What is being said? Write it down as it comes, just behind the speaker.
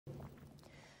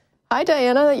Hi,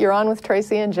 Diana. You're on with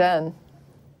Tracie and Jen.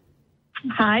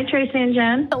 Hi, Tracie and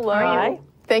Jen. Hello. Hi.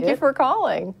 Thank you for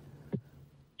calling.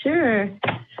 Sure.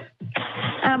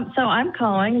 So I'm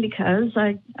calling because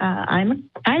I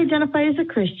identify as a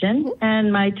Christian,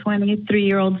 and my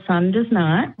 23-year-old son does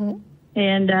not.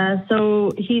 And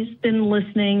so he's been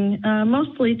listening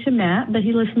mostly to Matt, but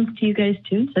he listens to you guys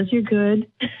too, says you're good.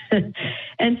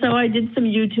 And so I did some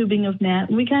YouTubing of Matt,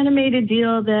 and we kind of made a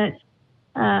deal that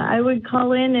I would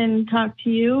call in and talk to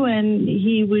you, and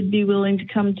he would be willing to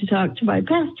come to talk to my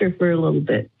pastor for a little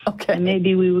bit. Okay. And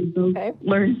maybe we would both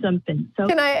learn something. So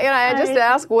Can I just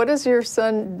ask, what does your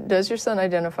son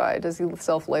identify? Does he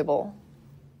self-label?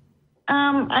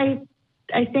 I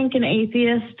think an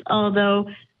atheist, although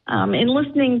in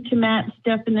listening to Matt's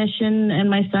definition and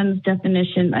my son's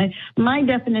definition, my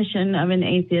definition of an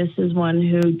atheist is one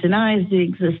who denies the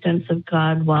existence of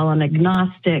God, while an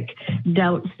agnostic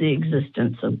doubts the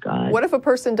existence of God. What if a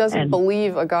person doesn't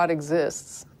believe a God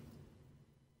exists?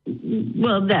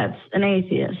 Well, that's an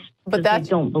atheist. But that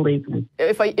don't believe it.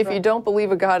 If you don't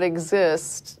believe a God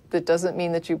exists, that doesn't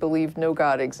mean that you believe no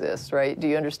God exists, right? Do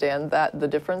you understand the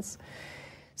difference?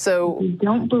 So if you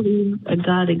don't believe a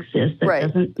God exists, that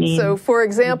doesn't mean. So, for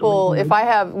example, if I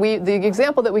have the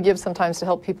example that we give sometimes to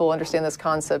help people understand this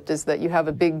concept is that you have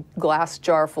a big glass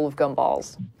jar full of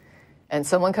gumballs, and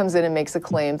someone comes in and makes a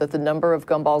claim that the number of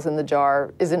gumballs in the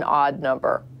jar is an odd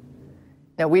number.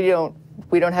 Now we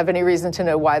don't have any reason to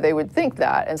know why they would think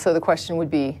that, and so the question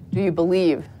would be, do you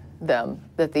believe them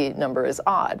that the number is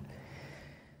odd?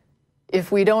 If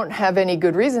we don't have any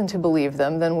good reason to believe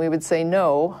them, then we would say,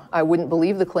 no, I wouldn't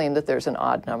believe the claim that there's an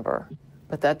odd number.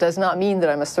 But that does not mean that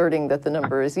I'm asserting that the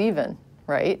number is even,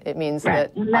 right? It means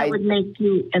that... And that would make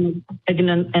you an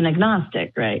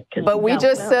agnostic, right? But we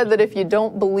just said that if you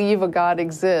don't believe a God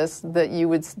exists, that you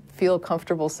would feel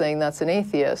comfortable saying that's an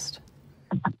atheist.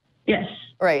 Yes.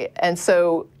 Right. And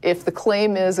so if the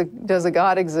claim is, does a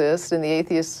God exist, and the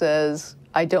atheist says,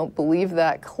 I don't believe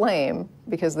that claim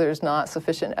because there's not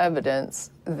sufficient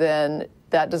evidence, then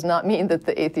that does not mean that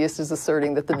the atheist is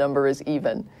asserting that the number is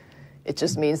even. It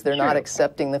just means they're not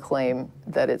accepting the claim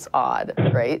that it's odd,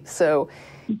 right? So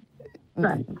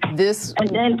this...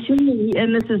 And to me,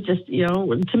 and this is just,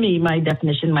 to me, my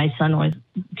definition, my son always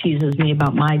teases me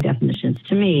about my definitions.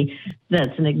 To me,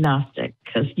 that's an agnostic,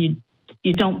 because you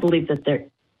don't believe that there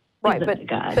isn't a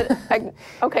God.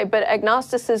 But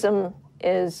agnosticism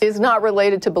is not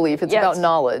related to belief. It's about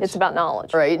knowledge. It's about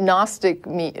knowledge, right? Gnostic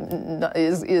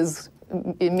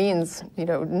it means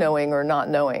knowing or not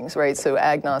knowing, right? So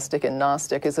agnostic and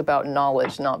Gnostic is about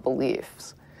knowledge, not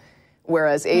beliefs,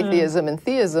 whereas atheism and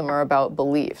theism are about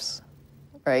beliefs,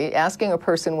 right? Asking a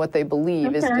person what they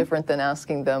believe is different than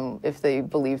asking them if they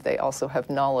believe they also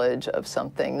have knowledge of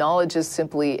something. Knowledge is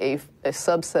simply a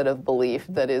subset of belief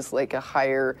that is like a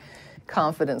higher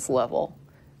confidence level,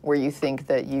 where you think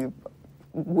that you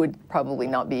would probably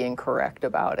not be incorrect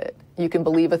about it. You can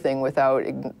believe a thing without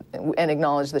and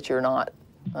acknowledge that you're not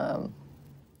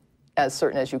as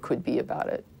certain as you could be about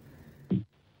it. Well,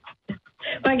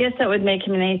 I guess that would make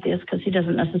him an atheist because he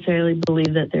doesn't necessarily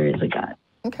believe that there is a God.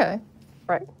 Okay,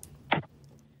 right.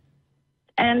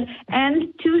 And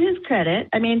to his credit,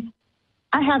 I mean,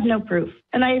 I have no proof.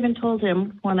 And I even told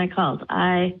him when I called,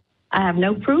 I have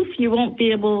no proof. You won't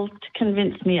be able to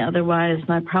convince me otherwise, and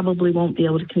I probably won't be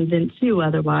able to convince you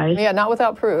otherwise. Yeah, not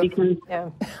without proof. Because,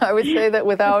 I would say that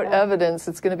without evidence,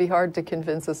 it's going to be hard to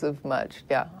convince us of much.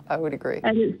 Yeah, I would agree.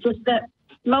 And it's just that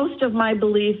most of my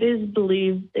belief is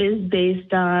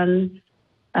based on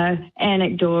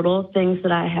anecdotal things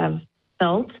that I have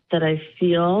felt, that I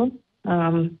feel.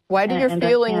 Why do your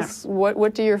feelings?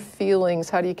 What do your feelings?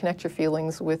 How do you connect your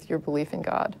feelings with your belief in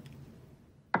God?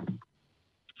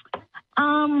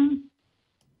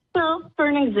 Well, for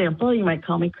an example, you might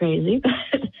call me crazy,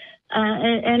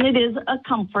 and it is a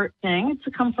comfort thing. It's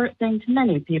a comfort thing to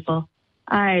many people.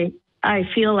 I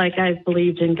feel like I've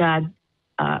believed in God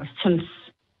since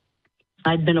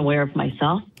I've been aware of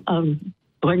myself,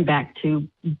 going back to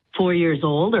 4 years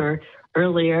old or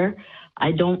earlier.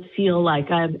 I don't feel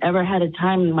like I've ever had a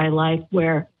time in my life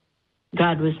where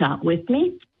God was not with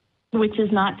me, which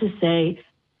is not to say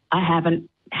I haven't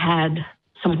had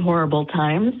some horrible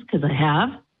times, because I have.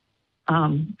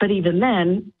 But even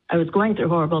then, I was going through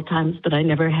horrible times, but I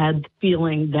never had the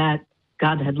feeling that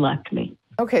God had left me.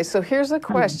 Okay, so here's a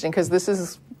question, because this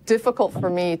is difficult for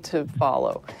me to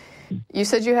follow. You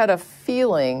said you had a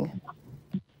feeling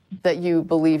that you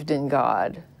believed in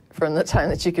God from the time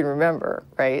that you can remember,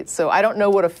 right? So I don't know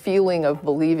what a feeling of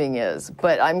believing is,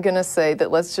 but I'm going to say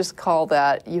that let's just call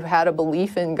that you had a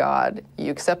belief in God.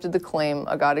 You accepted the claim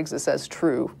a God exists as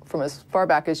true from as far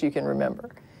back as you can remember.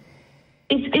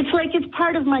 it's like it's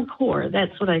part of my core.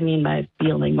 That's what I mean by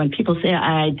feeling. When people say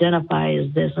I identify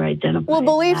as this or identify well, as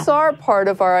beliefs that. are part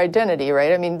of our identity,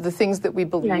 right? I mean, the things that we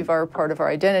believe Right. are part of our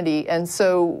identity. And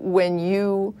so when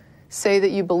you say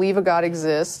that you believe a God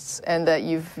exists and that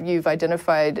you've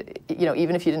identified, you know,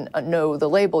 even if you didn't know the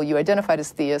label, you identified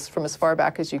as theist from as far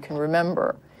back as you can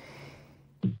remember.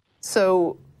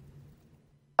 So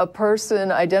a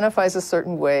person identifies a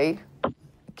certain way.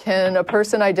 Can a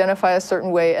person identify a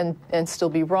certain way and still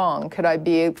be wrong? Could I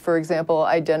be, for example,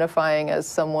 identifying as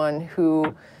someone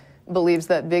who believes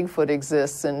that Bigfoot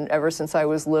exists, and ever since I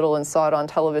was little and saw it on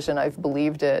television, I've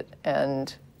believed it,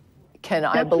 and can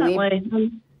I believe...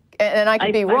 And I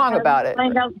could be wrong about it.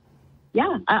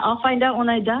 Yeah, I'll find out when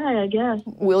I die, I guess.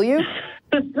 Will you?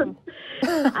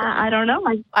 I don't know.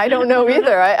 I don't know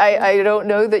either. I don't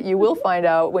know that you will find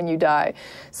out when you die.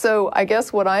 So I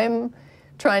guess what I'm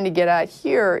trying to get at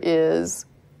here is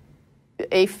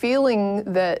a feeling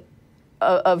that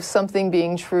of something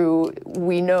being true,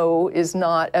 we know is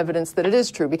not evidence that it is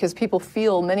true, because people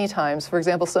feel many times, for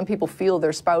example, some people feel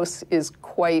their spouse is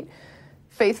quite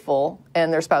faithful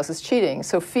and their spouse is cheating.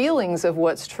 So feelings of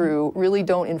what's true really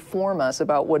don't inform us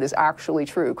about what is actually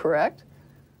true, correct?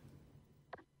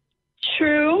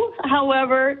 True.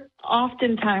 However,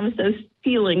 oftentimes those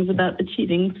feelings about the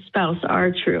cheating spouse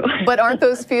are true. But aren't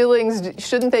those feelings,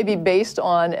 shouldn't they be based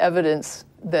on evidence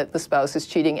that the spouse is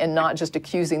cheating and not just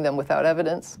accusing them without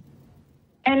evidence?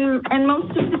 And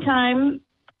most of the time,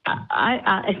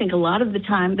 I think a lot of the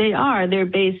time they're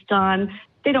based on,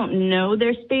 they don't know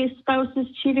their spouse is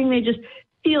cheating, they just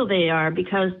feel they are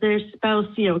because their spouse,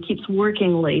 keeps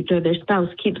working late, or their spouse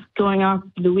keeps going off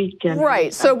the weekend.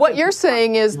 Right. So what you're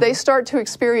saying is they start to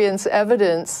experience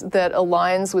evidence that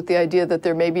aligns with the idea that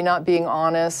they're maybe not being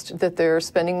honest, that they're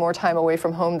spending more time away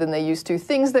from home than they used to,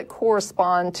 things that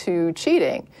correspond to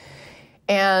cheating.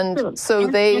 And so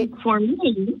they... And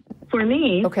for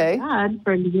me, okay. God,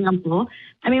 for example,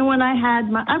 I mean, when I had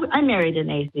I married an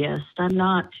atheist. I'm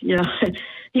not,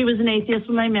 he was an atheist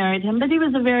when I married him, but he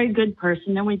was a very good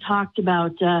person. And we talked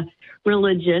about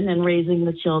religion and raising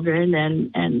the children,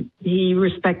 and he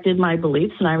respected my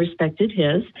beliefs and I respected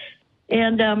his.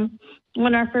 And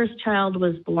when our first child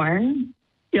was born,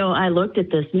 I looked at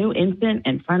this new infant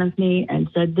in front of me and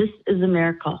said, this is a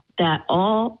miracle, that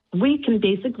we can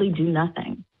basically do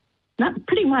nothing.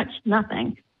 Pretty much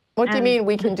nothing. What do you mean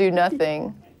we can do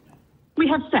nothing? We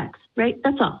have sex, right?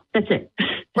 That's all. That's it.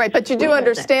 Right, but you do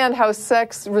understand how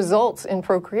sex results in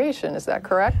procreation, is that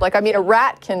correct? Like, I mean, a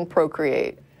rat can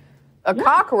procreate. A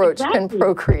cockroach can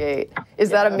procreate. Is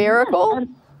that a miracle?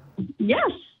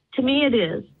 Yes, to me it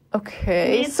is.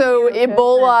 Okay, so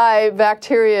Ebola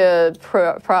bacteria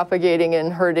propagating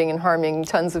and hurting and harming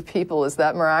tons of people, is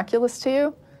that miraculous to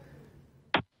you?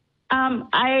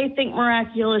 I think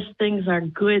miraculous things are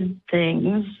good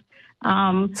things.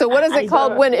 So what is it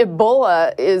called when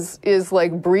Ebola is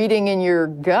like breeding in your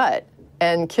gut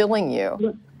and killing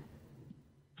you?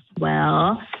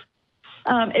 Well,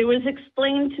 it was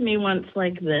explained to me once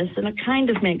like this, and it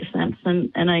kind of makes sense,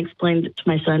 and I explained it to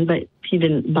my son, but he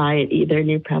didn't buy it either, and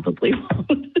you probably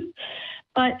won't.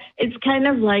 But it's kind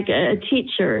of like a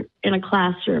teacher in a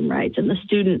classroom, right? And the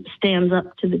student stands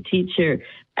up to the teacher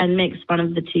and makes fun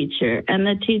of the teacher. And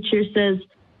the teacher says,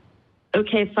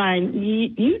 okay, fine,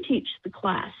 you teach the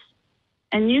class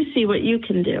and you see what you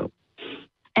can do.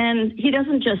 And he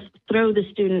doesn't just throw the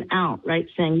student out, right,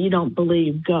 saying, you don't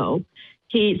believe, go.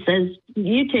 He says,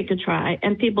 you take a try,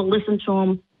 and people listen to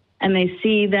him and they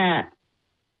see that,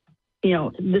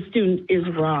 the student is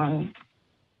wrong.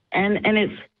 And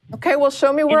it's... Okay, well,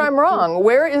 show me where I'm wrong.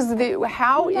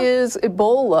 How is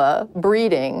Ebola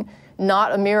breeding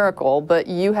not a miracle, but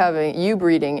you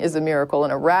breeding is a miracle,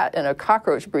 and a rat and a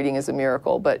cockroach breeding is a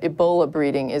miracle, but Ebola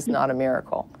breeding is not a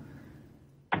miracle?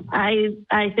 I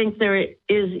think there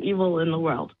is evil in the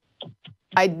world.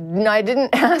 I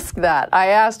didn't ask that. I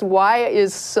asked, why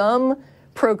is some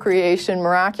procreation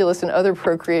miraculous and other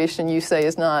procreation you say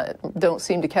don't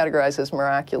seem to categorize as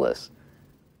miraculous?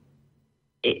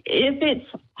 If it's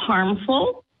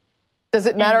harmful. Does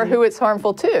it matter who it's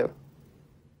harmful to?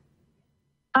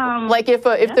 Like if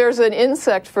there's an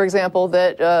insect, for example,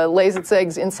 that lays its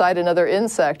eggs inside another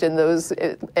insect, and those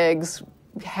eggs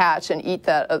hatch and eat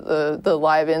the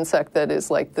live insect that is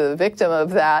like the victim of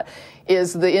that,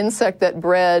 is the insect that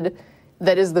bred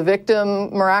that is the victim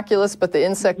miraculous, but the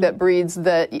insect that breeds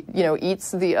that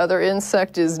eats the other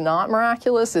insect is not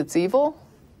miraculous? It's evil?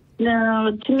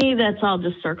 No, to me that's all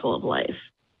just circle of life.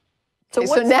 So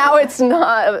now it's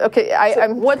not okay.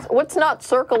 What's not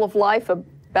circle of life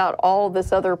about all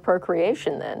this other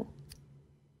procreation then?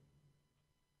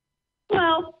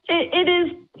 Well, it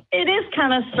is it is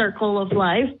kind of circle of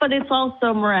life, but it's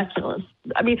also miraculous.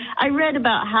 I mean, I read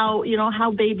about how,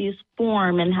 how babies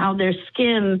form and how their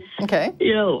skin,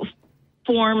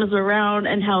 forms around,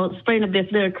 and how spina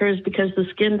bifida occurs because the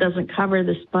skin doesn't cover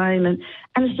the spine. And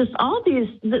it's just all these,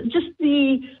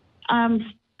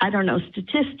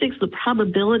 statistics, the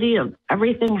probability of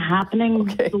everything happening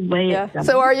the way it does.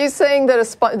 So are you saying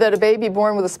that a baby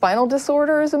born with a spinal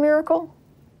disorder is a miracle?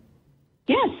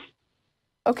 Yes.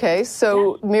 Okay,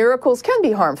 so miracles can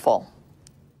be harmful,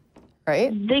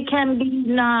 right? They can be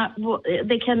not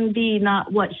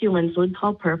what humans would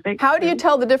call perfect. How do you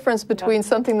tell the difference between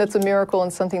something that's a miracle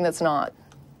and something that's not?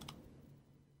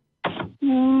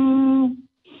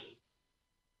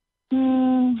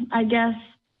 I guess,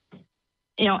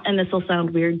 and this will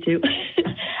sound weird too.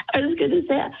 I was going to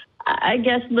say, I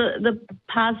guess the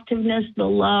positiveness, the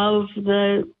love,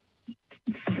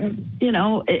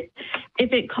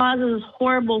 if it causes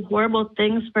horrible, horrible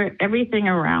things for everything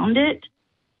around it,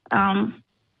 I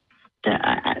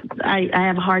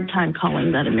have a hard time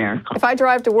calling that a miracle. If I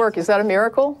drive to work, is that a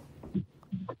miracle?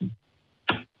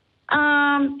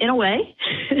 In a way.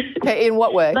 Okay, in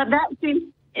what way? But that seems,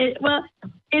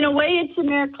 in a way it's a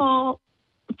miracle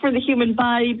for the human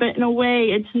body, but in a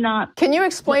way it's not. Can you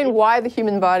explain why the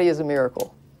human body is a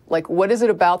miracle? Like, what is it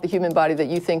about the human body that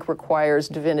you think requires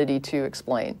divinity to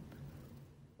explain?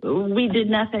 We did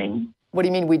nothing. What do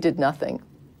you mean we did nothing?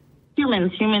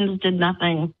 Humans did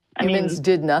nothing. Humans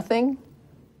did nothing?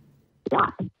 Yeah.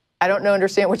 I don't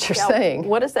understand what you're saying.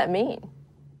 What does that mean?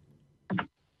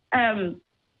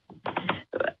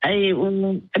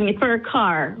 For a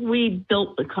car, we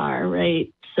built the car,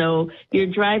 right? So you're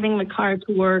driving the car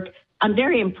to work. I'm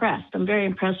very impressed. I'm very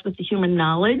impressed with the human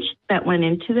knowledge that went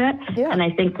into that. Yeah. And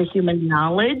I think the human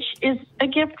knowledge is a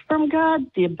gift from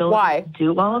God, the ability to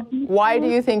do all of these Why do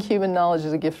you think human knowledge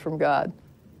is a gift from God?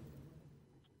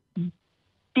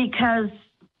 Because,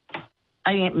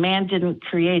 man didn't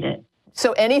create it.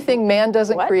 So anything man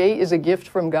doesn't create is a gift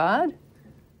from God?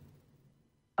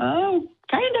 Oh,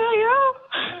 kind of, yeah.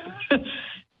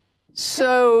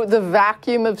 So the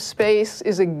vacuum of space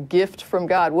is a gift from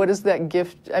God. What is that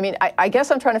gift? I guess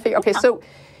I'm trying to figure. Okay, so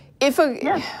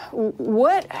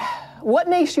what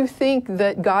makes you think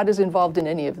that God is involved in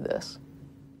any of this?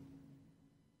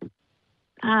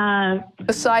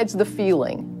 Besides the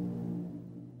feeling,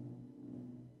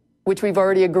 which we've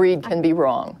already agreed can be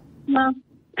wrong. Well,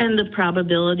 and the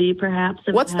probability, perhaps.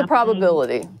 What's the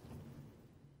probability?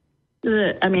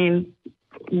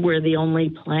 We're the only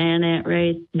planet,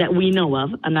 right, that we know of.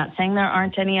 I'm not saying there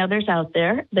aren't any others out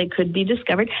there. They could be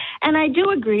discovered. And I do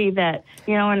agree that,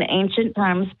 in ancient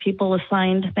times, people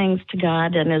assigned things to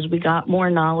God. And as we got more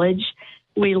knowledge,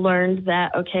 we learned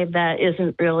that, okay, that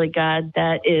isn't really God.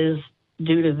 That is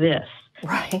due to this.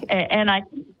 Right. And I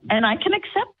can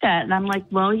accept that. And I'm like,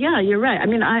 well, yeah, you're right.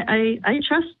 I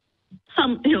trust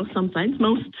sometimes,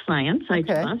 most science I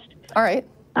trust. All right.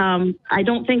 I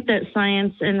don't think that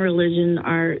science and religion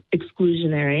are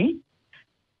exclusionary.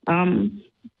 But I'm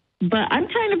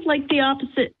kind of like the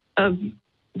opposite of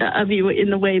you in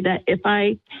the way that if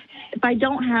I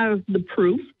don't have the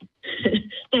proof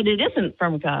that it isn't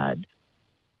from God,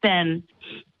 then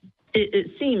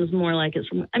it seems more like it's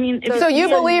from. So you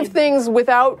believe things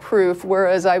without proof,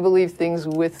 whereas I believe things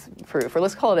with proof, or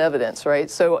let's call it evidence,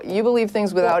 right? So you believe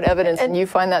things without evidence, and you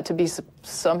find that to be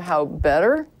somehow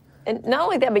better? And not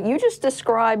only that, but you just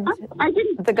described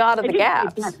the God of the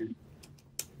gaps.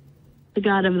 The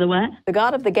God of the what? The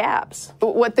God of the gaps.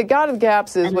 What the God of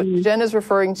gaps is, what Jen is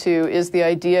referring to, is the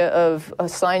idea of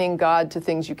assigning God to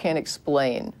things you can't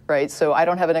explain, right? So I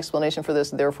don't have an explanation for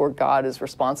this, therefore God is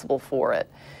responsible for it.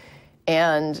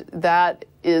 And that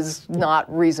is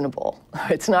not reasonable.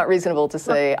 It's not reasonable to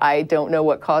say, I don't know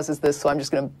what causes this, so I'm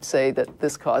just going to say that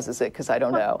this causes it because I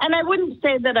don't know. And I wouldn't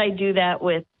say that I do that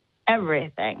with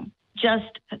everything,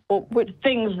 just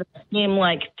things that seem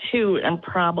like too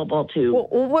improbable to.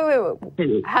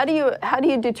 Wait. How do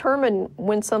you determine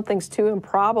when something's too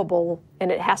improbable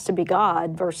and it has to be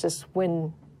God versus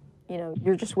when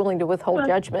you're just willing to withhold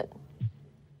judgment?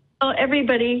 Well,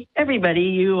 everybody,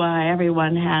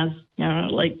 everyone has,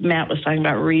 like Matt was talking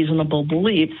about reasonable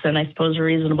beliefs, and I suppose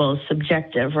reasonable is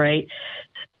subjective, right?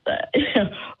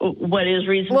 What is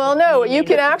reasonable? Well, no, you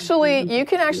can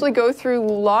actually go through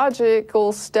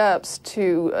logical steps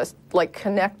to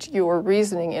connect your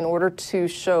reasoning in order to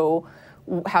show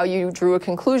how you drew a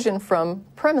conclusion from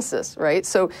premises, right?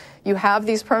 So you have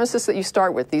these premises that you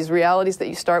start with, these realities that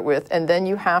you start with, and then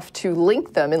you have to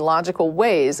link them in logical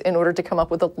ways in order to come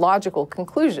up with a logical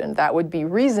conclusion. That would be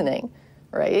reasoning,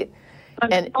 right? I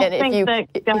don't think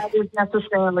that God is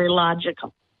necessarily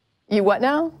logical. You what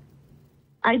now?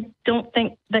 I don't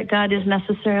think that God is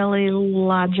necessarily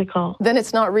logical. Then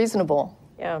it's not reasonable.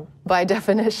 Yeah. By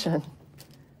definition.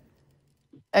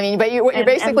 I mean, but what you're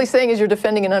basically saying is you're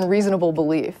defending an unreasonable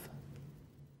belief.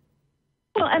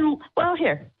 Well,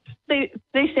 here, they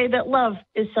say that love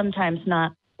is sometimes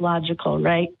not logical,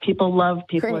 right? People love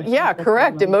people. Yeah,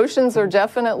 correct. Emotions are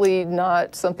definitely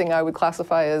not something I would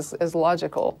classify as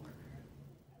logical.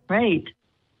 Right.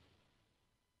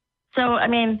 So, I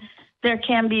mean, there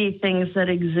can be things that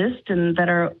exist and that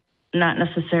are not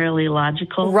necessarily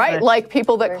logical. Right, like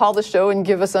people that call the show and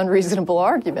give us unreasonable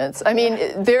arguments. I mean,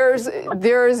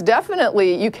 there's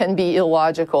definitely, you can be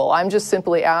illogical. I'm just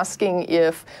simply asking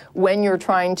if when you're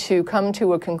trying to come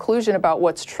to a conclusion about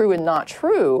what's true and not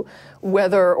true,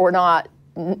 whether or not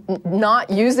not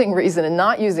using reason and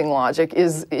not using logic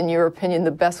is, in your opinion,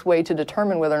 the best way to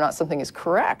determine whether or not something is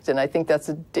correct. And I think that's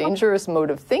a dangerous mode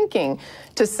of thinking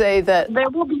to say that...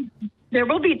 There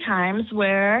will be times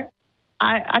where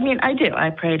I mean, I do.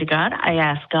 I pray to God. I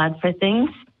ask God for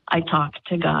things. I talk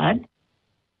to God.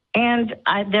 And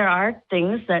there are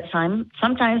things that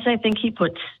sometimes I think he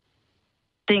puts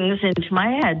things into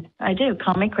my head. I do.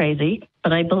 Call me crazy,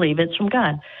 but I believe it's from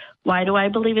God. Why do I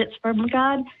believe it's from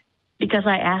God? Because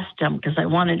I asked him, because I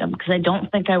wanted him, because I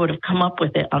don't think I would have come up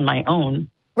with it on my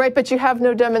own. Right, but you have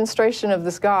no demonstration of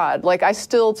this God. Like, I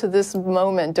still, to this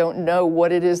moment, don't know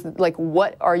what it is. Like,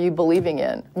 what are you believing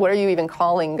in? What are you even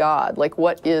calling God? Like,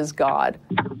 what is God?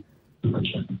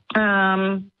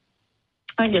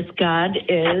 I guess God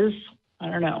is, I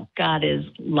don't know, God is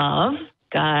love.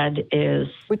 God is...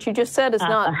 Which you just said is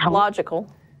not logical.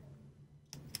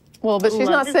 Well, but she's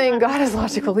not saying God is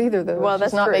logical either, though. Well,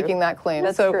 that's not true. making that claim.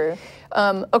 That's so, true.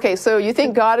 Okay, so you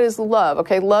think God is love.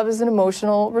 Okay, love is an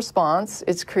emotional response.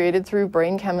 It's created through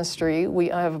brain chemistry. We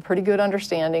have a pretty good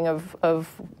understanding of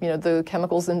the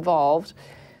chemicals involved.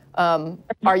 Are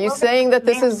you saying that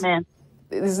this is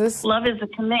this... Love is a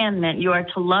commandment. You are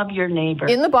to love your neighbor.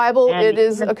 In the Bible, it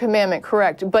is a commandment,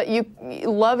 correct. But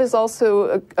love is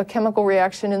also a chemical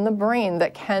reaction in the brain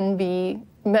that can be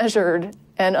measured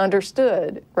and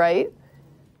understood, right?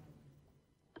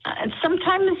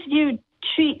 Sometimes you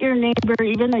treat your neighbor,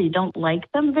 even though you don't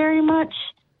like them very much,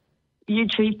 you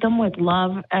treat them with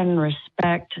love and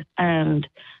respect, and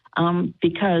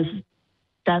because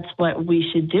that's what we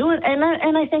should do.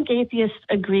 And I think atheists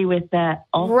agree with that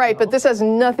also. Right, but this has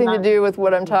nothing to do with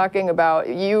what I'm talking about.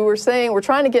 You were saying, we're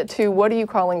trying to get to what are you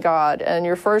calling God? And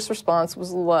your first response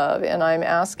was love, and I'm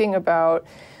asking about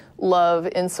love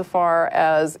insofar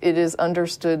as it is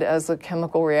understood as a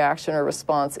chemical reaction or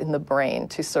response in the brain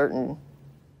to certain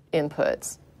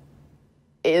inputs.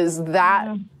 Is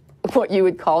that what you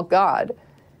would call God?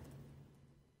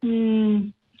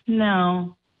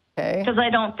 No. Okay. Because I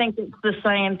don't think it's the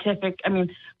scientific, I mean,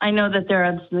 I know that there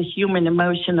is the human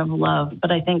emotion of love,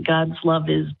 but I think God's love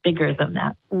is bigger than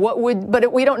that. But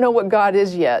we don't know what God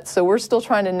is yet, so we're still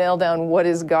trying to nail down what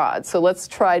is God. So let's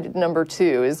try number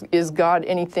 2. Is God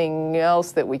anything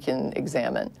else that we can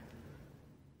examine?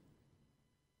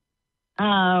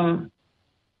 Well,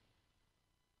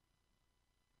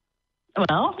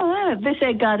 they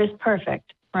say God is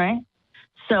perfect, right?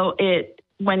 So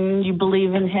when you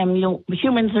believe in him,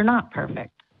 humans are not perfect.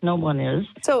 No one is.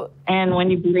 And when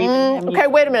you believe in him... Okay,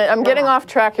 wait a minute. I'm getting off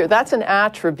track here. That's an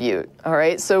attribute, all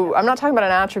right? So I'm not talking about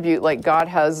an attribute like God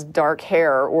has dark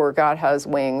hair or God has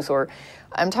wings, or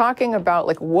I'm talking about,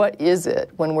 like, what is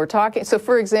it when we're talking? So,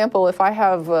 for example, if I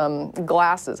have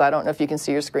glasses, I don't know if you can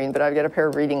see your screen, but I've got a pair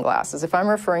of reading glasses. If I'm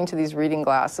referring to these reading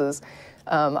glasses,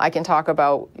 I can talk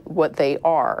about what they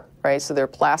are, right? So they're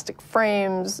plastic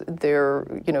frames, they're,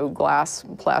 glass,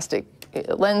 plastic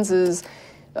lenses.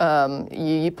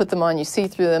 You put them on, you see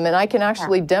through them, and I can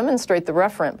actually demonstrate the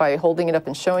referent by holding it up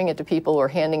and showing it to people or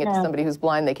handing it to somebody who's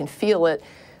blind. They can feel it.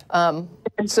 It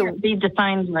can't be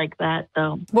defined like that,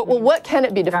 though. Well, what can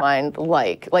it be defined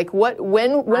like? Like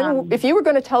if you were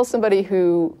going to tell somebody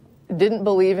who didn't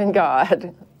believe in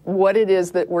God what it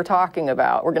is that we're talking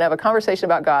about, we're going to have a conversation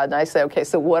about God, and I say, okay,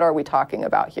 so what are we talking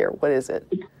about here? What is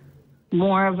it?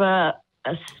 More of a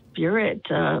spirit.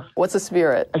 What's a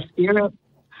spirit? A spirit.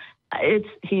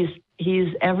 He's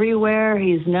everywhere.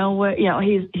 He's nowhere.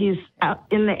 He's out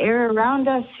in the air around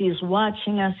us. He's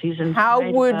watching us. He's inside.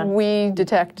 How would we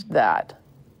detect that?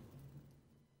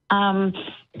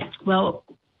 Well,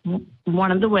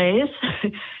 one of the ways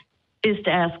is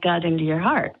to ask God into your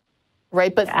heart.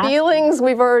 Right, but feelings,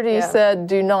 we've already said,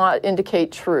 do not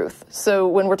indicate truth. So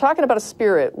when we're talking about a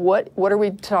spirit, what are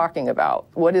we talking about?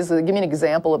 Give me an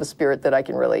example of a spirit that I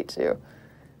can relate to.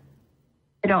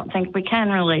 I don't think we can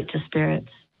relate to spirits.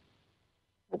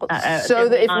 So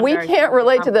that if we can't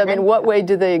relate to them, in what way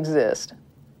do they exist?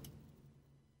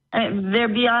 They're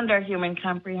beyond our human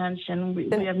comprehension. We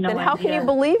have no idea. Then how can you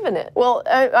believe in it? Well,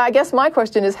 I guess my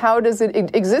question is, how does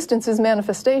existence is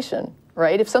manifestation,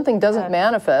 right? If something doesn't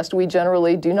manifest, we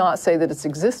generally do not say that it's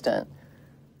existent.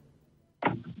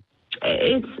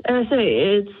 It's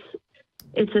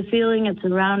a feeling. It's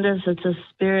around us. It's a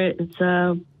spirit. It's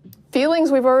a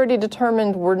feelings we've already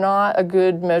determined were not a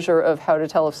good measure of how to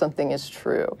tell if something is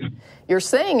true. You're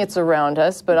saying it's around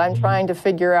us, but I'm trying to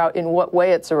figure out in what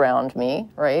way it's around me,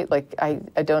 right? Like, I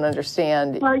don't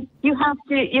understand. Well, you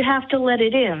have to let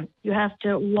it in. You have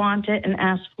to want it and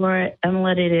ask for it and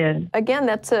let it in. Again,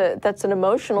 that's an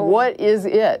emotional. What is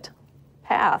it?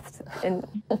 Path. And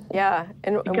yeah.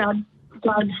 And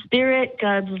God's spirit,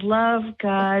 God's love,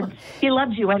 He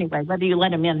loves you anyway, whether you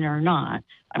let him in or not.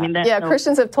 I mean,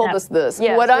 Christians have told us this.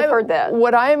 Yes, I've heard that.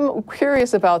 What I'm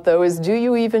curious about, though, is do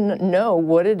you even know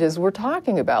what it is we're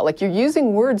talking about? Like, you're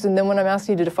using words, and then when I'm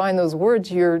asking you to define those words,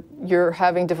 you're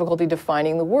having difficulty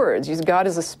defining the words. God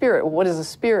is a spirit. Well, what is a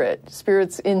spirit?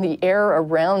 Spirit's in the air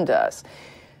around us.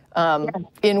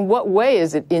 In what way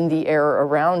is it in the air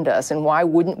around us, and why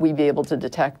wouldn't we be able to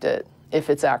detect it if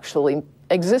it's actually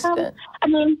existent? I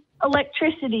mean,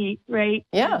 electricity, right?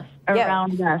 Yeah.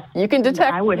 Around us. You can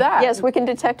detect that. Yes, we can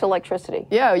detect electricity.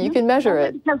 Yeah, you can measure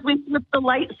it. Because we flip the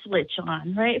light switch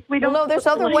on, right? If we don't. Well, no, there's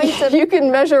other ways that you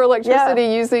can measure electricity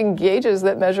using gauges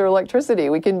that measure electricity.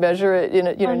 We can measure it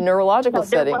in neurological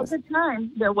settings.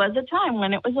 There was a time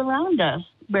when it was around us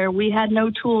where we had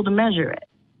no tool to measure it.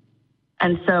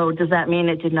 And so, does that mean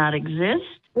it did not exist?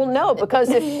 Well, no, because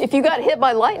if you got hit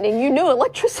by lightning, you knew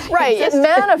electricity existed. It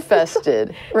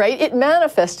manifested, right? It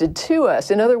manifested to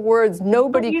us. In other words,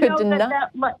 nobody could deny.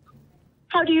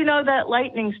 How do you know that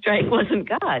lightning strike wasn't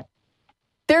God?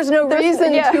 There's no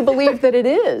reason to believe that it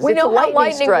is. We know how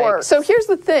lightning works. So here's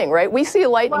the thing, right? We see a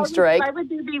lightning strike. Why would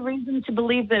there be reason to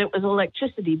believe that it was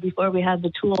electricity before we had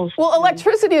the tools? Well,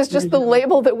 electricity is just the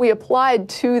label that we applied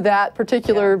to that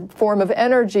particular form of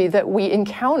energy that we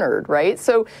encountered, right?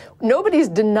 So nobody's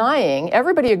denying,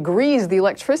 everybody agrees the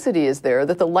electricity is there,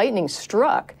 that the lightning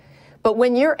struck. But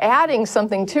when you're adding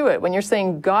something to it, when you're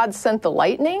saying God sent the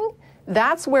lightning,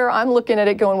 that's where I'm looking at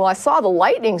it going, well, I saw the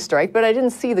lightning strike, but I didn't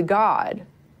see the God.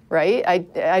 Right?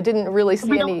 I didn't really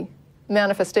see any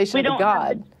manifestation of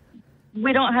God.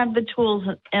 We don't have the tools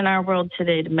in our world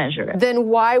today to measure it. Then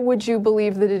why would you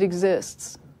believe that it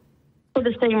exists? For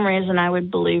the same reason I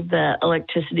would believe that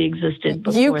electricity existed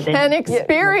before. You can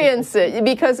experience it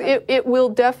because it will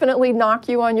definitely knock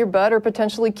you on your butt or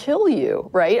potentially kill you,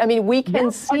 right? I mean, we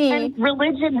can see. And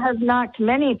religion has knocked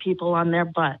many people on their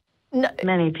butt.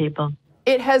 Many people.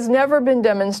 It has never been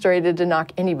demonstrated to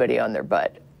knock anybody on their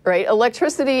butt. Right?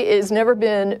 Electricity has never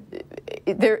been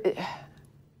there.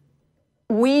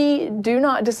 We do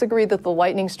not disagree that the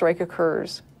lightning strike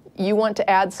occurs. You want to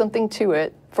add something to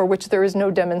it for which there is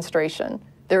no demonstration.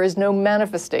 There is no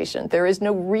manifestation. There is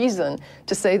no reason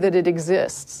to say that it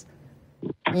exists.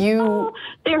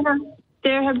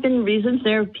 There have been reasons.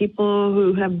 There are people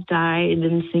who have died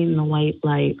and seen the white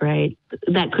light, right?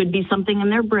 That could be something in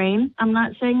their brain. I'm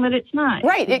not saying that it's not.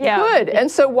 Right, it could.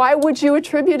 And so why would you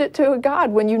attribute it to a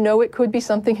God when you know it could be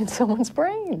something in someone's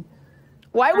brain?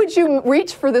 Why would you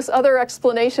reach for this other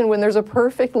explanation when there's a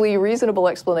perfectly reasonable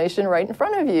explanation right in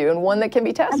front of you and one that can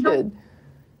be tested?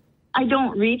 I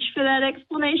don't reach for that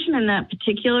explanation in that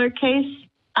particular case.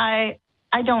 I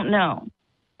don't know.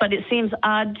 But it seems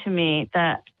odd to me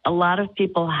that a lot of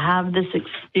people have this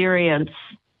experience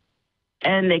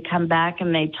and they come back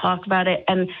and they talk about it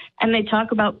and they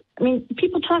talk about, I mean,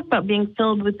 people talk about being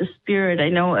filled with the Spirit. I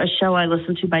know a show I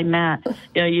listen to by Matt,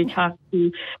 you talk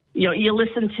to, you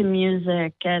listen to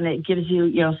music and it gives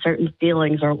you, certain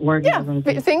feelings or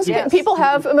orgasms. Yeah, people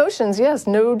have emotions. Yes,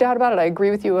 no doubt about it. I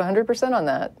agree with you 100% on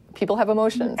that. People have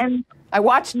emotions. And I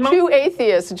watched two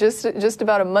atheists just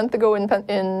about a month ago in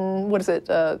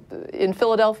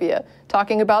Philadelphia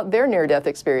talking about their near-death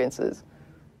experiences.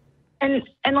 And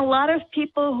a lot of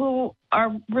people who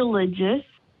are religious,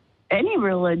 any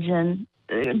religion,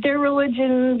 their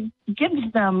religion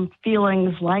gives them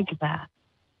feelings like that.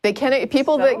 They can.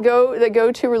 People that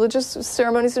go to religious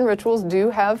ceremonies and rituals do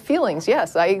have feelings.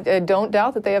 Yes, I don't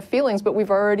doubt that they have feelings, but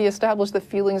we've already established that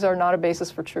feelings are not a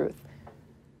basis for truth.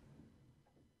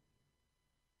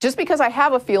 Just because I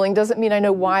have a feeling doesn't mean I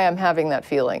know why I'm having that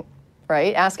feeling,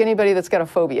 right? Ask anybody that's got a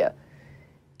phobia.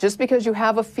 Just because you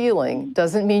have a feeling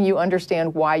doesn't mean you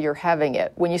understand why you're having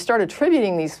it. When you start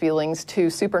attributing these feelings to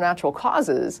supernatural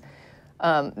causes,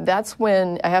 that's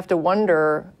when I have to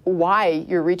wonder why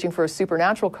you're reaching for a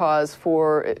supernatural cause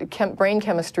for brain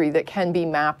chemistry that can be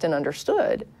mapped and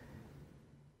understood.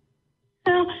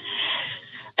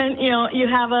 And, you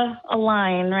have a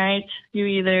line, right? You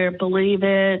either believe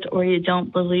it or you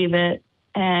don't believe it.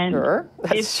 And sure,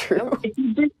 that's true.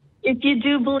 If you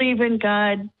do believe in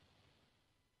God,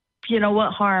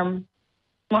 what harm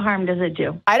does it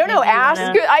do? I don't know. Ask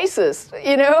ISIS.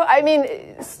 I mean,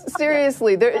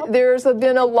 seriously, there's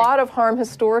been a lot of harm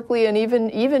historically and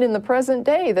even in the present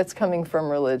day that's coming from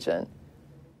religion.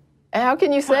 And how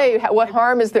can you say what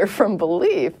harm is there from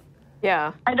belief?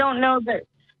 Yeah. I don't know that.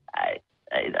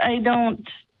 I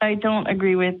don't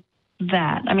agree with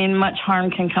that. I mean, much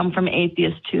harm can come from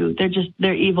atheists too.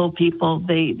 They're evil people.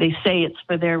 They say it's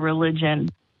for their religion.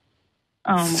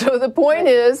 So the point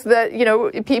is that,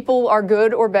 people are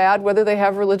good or bad whether they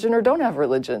have religion or don't have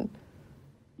religion.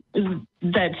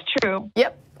 That's true.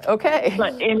 Yep. Okay.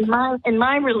 But in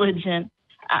my religion,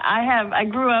 I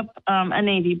grew up a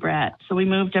Navy brat, so we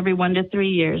moved every 1 to 3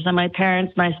 years. And my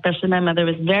parents, especially my mother,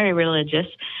 was very religious,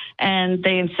 and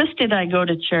they insisted I go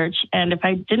to church. And if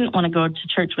I didn't want to go to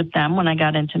church with them when I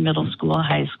got into middle school,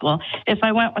 high school, if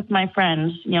I went with my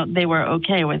friends, they were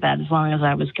okay with that as long as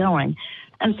I was going.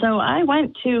 And so I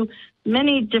went to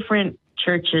many different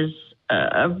churches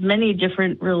of many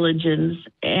different religions,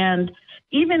 and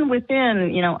even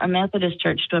within, a Methodist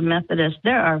church to a Methodist,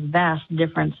 there are vast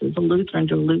differences. A Lutheran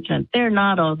to a Lutheran, they're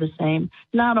not all the same.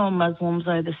 Not all Muslims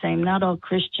are the same. Not all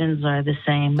Christians are the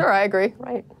same. Sure, I agree.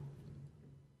 Right.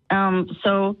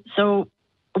 So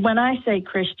when I say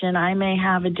Christian, I may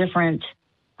have a different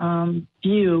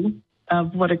view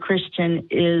of what a Christian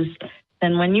is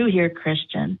than when you hear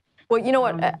Christian. Well, you know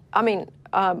what? I mean,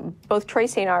 both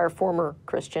Tracie and I are former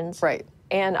Christians. Right.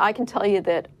 And I can tell you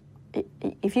that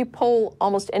if you poll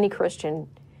almost any Christian,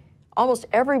 almost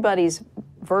everybody's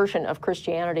version of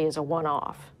Christianity is a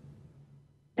one-off.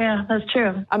 Yeah, that's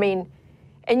true. I mean,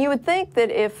 and you would think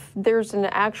that if there's an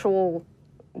actual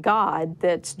God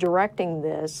that's directing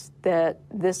this, that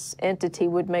this entity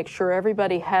would make sure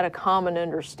everybody had a common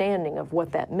understanding of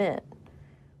what that meant.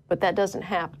 But that doesn't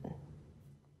happen.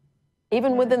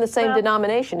 Even within the same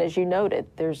denomination, as you noted,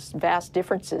 there's vast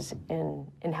differences in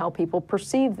how people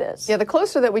perceive this. Yeah, the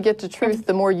closer that we get to truth,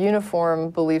 the more uniform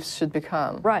beliefs should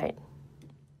become. Right.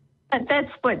 But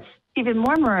that's what's even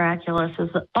more miraculous is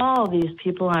that all these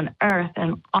people on earth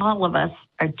and all of us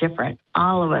are different.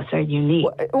 All of us are unique.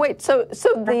 Wait, so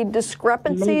the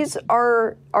discrepancies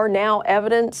are now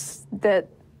evidence that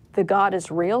the God is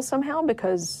real somehow?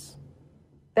 Because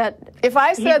that... If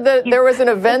I said that there was an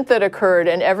event that occurred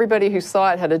and everybody who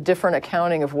saw it had a different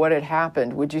accounting of what had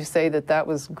happened, would you say that that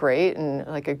was great and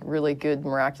like a really good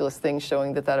miraculous thing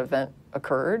showing that that event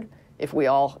occurred? If we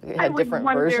all had different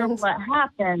versions? What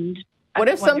happened? What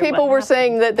if some people were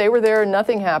saying that they were there and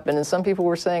nothing happened, and some people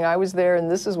were saying I was there and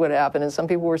this is what happened, and some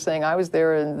people were saying I was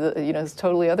there and this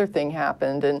totally other thing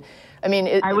happened, and I mean,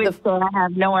 I would say I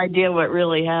have no idea what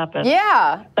really happened.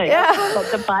 Yeah, but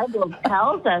the Bible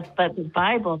tells us. But the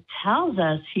Bible tells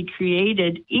us He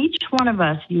created each one of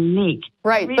us unique.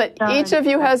 Right, but each of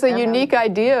you has a unique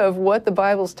idea of what the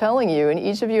Bible's telling you, and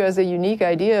each of you has a unique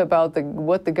idea about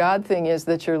what the God thing is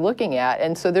that you're looking at,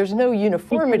 and so there's no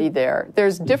uniformity there.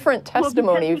 There's different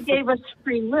testimony. Well, He gave us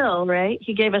free will, right?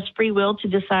 He gave us free will to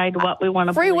decide what we want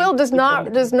to believe. Free will does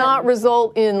not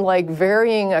result in like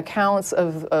varying accounts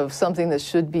of something that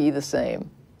should be the same.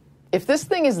 If this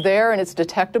thing is there and it's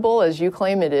detectable, as you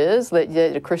claim it is, that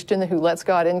a Christian who lets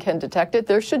God in can detect it,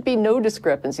 there should be no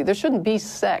discrepancy. There shouldn't be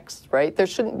sex, right? There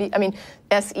shouldn't be,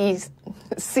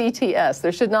 SECTS.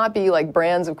 There should not be like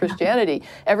brands of Christianity.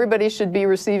 Everybody should be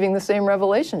receiving the same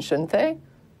revelation, shouldn't they?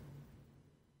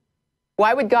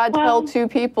 Why would God tell two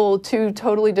people two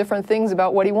totally different things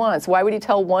about what He wants? Why would He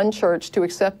tell one church to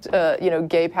accept,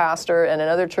 gay pastor, and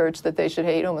another church that they should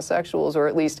hate homosexuals, or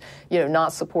at least,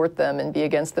 not support them and be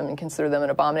against them and consider them an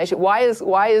abomination? Why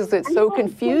is it so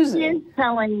confusing? He is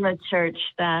telling the church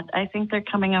that. I think they're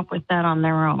coming up with that on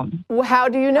their own. Well, how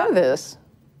do you know this?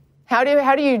 How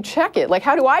do you check it? Like,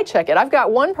 how do I check it? I've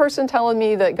got one person telling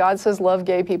me that God says love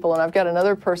gay people, and I've got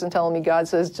another person telling me God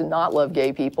says to not love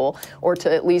gay people, or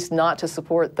to at least not to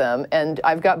support them. And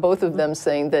I've got both of them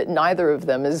saying that neither of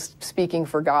them is speaking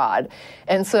for God.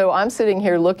 And so I'm sitting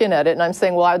here looking at it, and I'm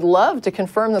saying, well, I'd love to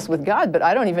confirm this with God, but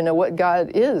I don't even know what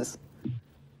God is.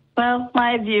 Well,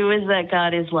 my view is that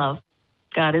God is love.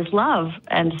 God is love.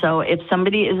 And so if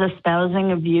somebody is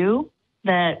espousing a view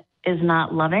that is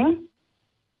not loving,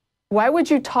 why would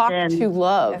you talk to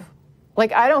love? Yeah.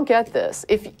 Like, I don't get this.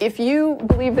 If you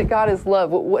believe that God is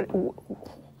love,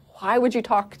 why would you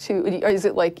talk to? Is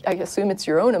it like, I assume it's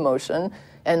your own emotion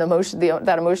and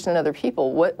that emotion in other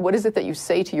people? What is it that you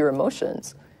say to your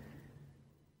emotions?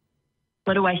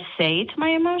 What do I say to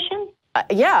my emotion?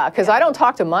 Yeah, because I don't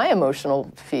talk to my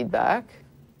emotional feedback.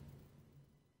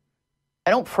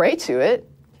 don't pray to it.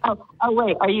 Oh,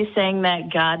 wait. Are you saying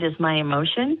that God is my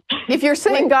emotion? If you're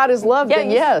saying God is love,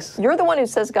 then yes. You're the one who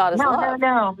says God is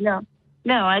love.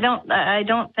 No, I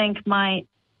don't think my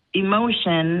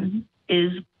emotion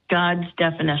is God's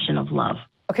definition of love.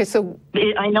 Okay, so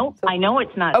I know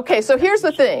it's not. Okay, so here's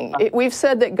the thing. We've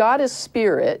said that God is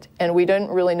spirit, and we didn't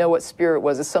really know what spirit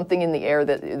was. It's something in the air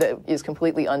that is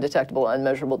completely undetectable,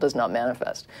 unmeasurable, does not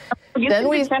manifest. You can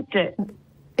detect it.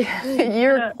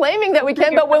 You're claiming that we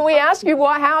can, but when we ask you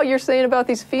how, you're saying about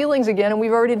these feelings again, and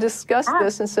we've already discussed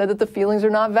this and said that the feelings are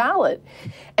not valid.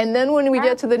 And then when we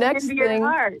get to the next thing,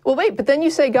 well, wait, but then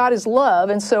you say God is love,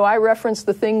 and so I reference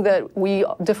the thing that we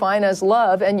define as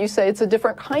love, and you say it's a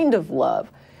different kind of love.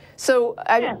 So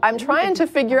I'm trying to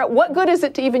figure out what good is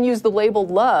it to even use the label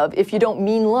love if you don't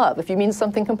mean love, if you mean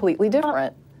something completely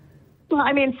different. Well,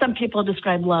 I mean, some people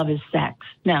describe love as sex.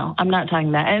 No, I'm not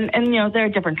talking that. And you know, there are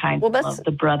different kinds of love.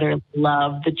 The brother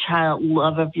love, the child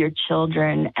love of your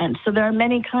children. And so there are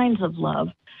many kinds of love.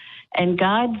 And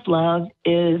God's love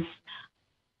is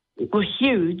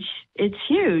huge. It's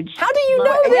huge. How do you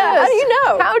know this? Yeah, how do you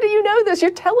know? How do you know this?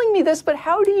 You're telling me this, but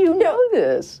how do you know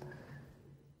this?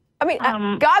 I mean,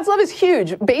 God's love is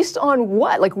huge. Based on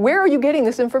what? Like, where are you getting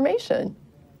this information?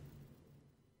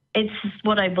 It's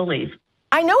what I believe.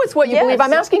 I know it's what you believe.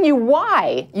 I'm asking you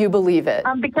why you believe it.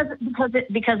 Because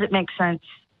it makes sense.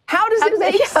 How does it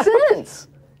make sense?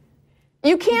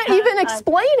 You can't even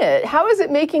explain it. How is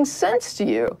it making sense to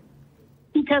you?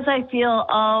 Because I feel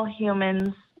all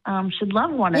humans should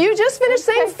love one another. You just finished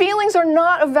saying feelings are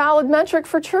not a valid metric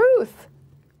for truth.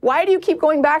 Why do you keep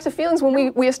going back to feelings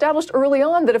when we established early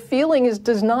on that a feeling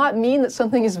does not mean that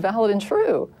something is valid and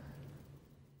true?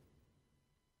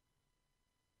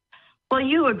 Well,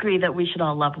 you agree that we should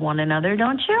all love one another,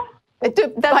 don't you? That's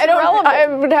irrelevant. I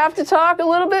would have to talk a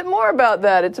little bit more about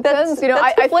that. It depends.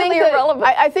 That's completely irrelevant.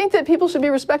 I think that people should be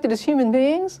respected as human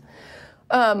beings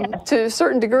to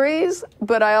certain degrees,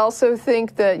 but I also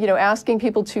think that asking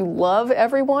people to love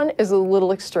everyone is a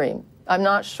little extreme. I'm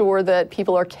not sure that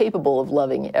people are capable of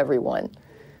loving everyone.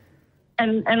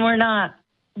 And we're not.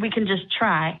 We can just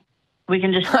try.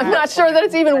 I'm not sure that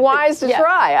it's even wise to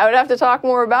try. I would have to talk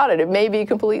more about it. It may be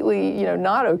completely,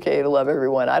 not okay to love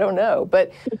everyone. I don't know.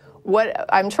 But what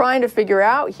I'm trying to figure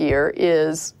out here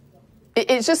is,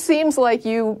 it just seems like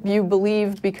you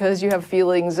believe because you have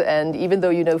feelings, and even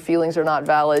though feelings are not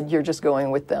valid, you're just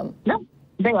going with them. No,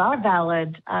 they are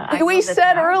valid. We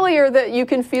said earlier that you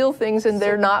can feel things and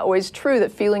they're not always true,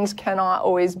 that feelings cannot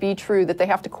always be true, that they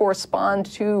have to correspond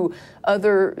to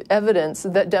other evidence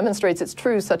that demonstrates it's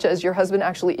true, such as your husband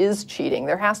actually is cheating.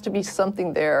 There has to be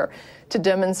something there to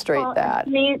demonstrate that.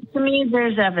 To me,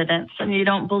 there's evidence, and you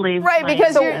don't believe. Right,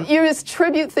 because you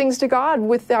attribute things to God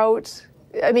without...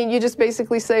 I mean, you just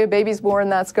basically say a baby's born,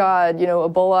 that's God.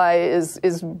 Ebola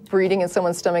is breeding in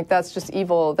someone's stomach, that's just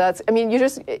evil.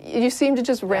 You seem to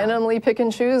just randomly pick and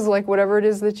choose like whatever it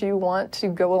is that you want to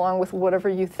go along with whatever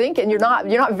you think, and you're not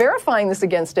verifying this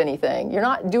against anything. You're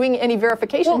not doing any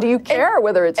verification. Do you care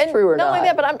whether it's true or not? Not only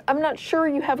that, but I'm not sure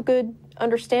you have a good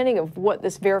understanding of what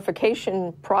this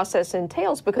verification process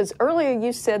entails, because earlier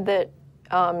you said that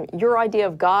your idea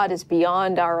of God is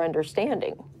beyond our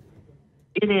understanding.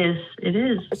 It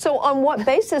is. So on what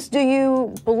basis do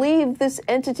you believe this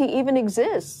entity even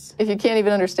exists? If you can't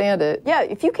even understand it. Yeah,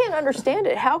 if you can't understand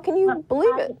it, how can you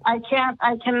believe it? I can't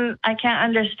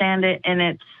understand it in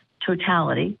its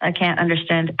totality. I can't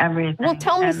understand everything. Well,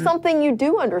 tell me something you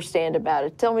do understand about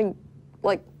it. Tell me,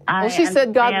 she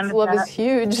said God's love is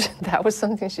huge. That was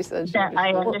something she said.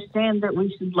 I understand that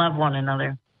we should love one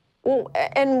another. Well,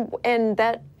 and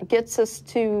that gets us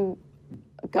to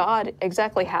God.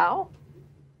 Exactly how?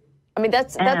 I mean,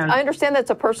 that's. I understand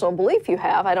that's a personal belief you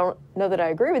have. I don't know that I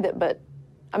agree with it, but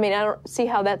I mean, I don't see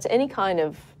how that's any kind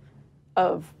of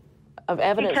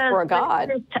evidence for a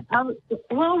God.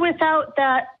 Well, without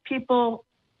that, people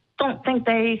don't think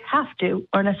they have to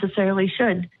or necessarily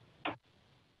should.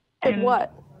 And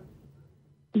what?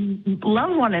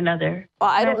 Love one another. Well,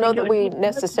 I don't know that we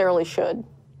necessarily should.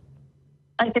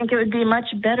 I think it would be a much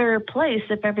better place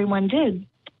if everyone did.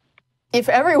 If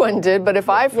everyone did, but if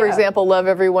I, for example, love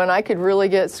everyone, I could really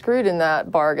get screwed in that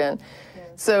bargain.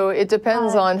 So it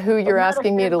depends on who you're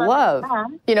asking me to love.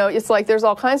 It's like there's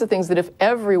all kinds of things that if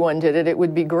everyone did it, it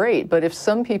would be great. But if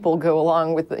some people go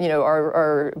along with,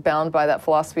 are bound by that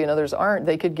philosophy and others aren't,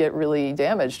 they could get really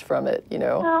damaged from it,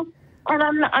 Well, and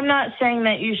I'm not saying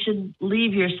that you should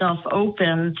leave yourself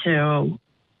open to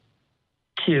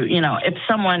if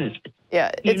someone... Yeah,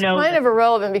 it's kind of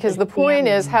irrelevant because the point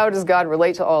is, how does God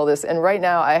relate to all this? And right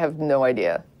now, I have no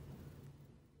idea.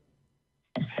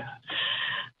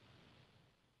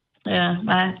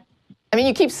 Yeah, I mean,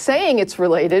 you keep saying it's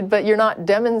related, but you're not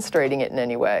demonstrating it in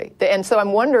any way. And so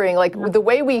I'm wondering, like, the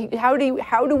way how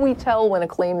do we tell when a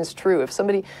claim is true? If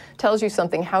somebody tells you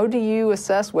something, how do you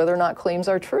assess whether or not claims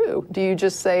are true? Do you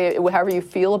just say however you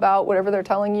feel about whatever they're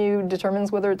telling you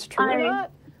determines whether it's true or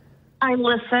not? I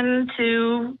listen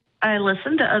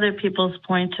to other people's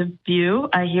point of view.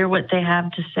 I hear what they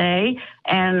have to say,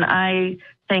 and I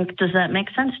think, does that make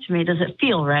sense to me? Does it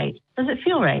feel right? Does it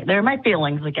feel right? They're my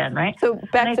feelings again, right? So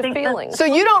back to feelings. So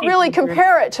you don't really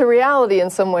compare it to reality in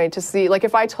some way to see, like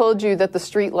if I told you that the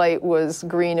street light was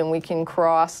green and we can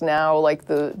cross now, like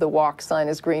the walk sign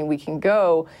is green, we can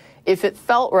go. If it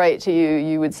felt right to you,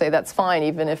 you would say that's fine,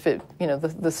 even if it,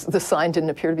 the sign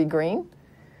didn't appear to be green?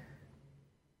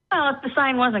 Well, if the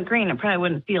sign wasn't green, it probably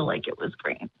wouldn't feel like it was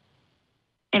green.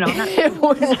 It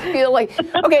wouldn't feel like,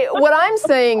 okay, what I'm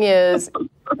saying is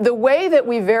the way that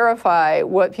we verify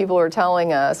what people are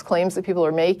telling us, claims that people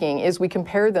are making, is we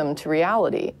compare them to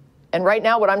reality. And right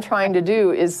now what I'm trying to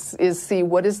do is see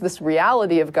what is this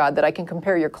reality of God that I can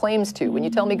compare your claims to. When you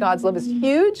tell me God's love is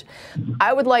huge,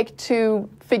 I would like to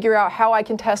figure out how I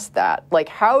can test that. Like,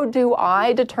 how do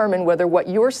I determine whether what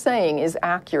you're saying is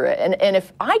accurate? And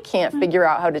if I can't figure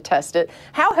out how to test it,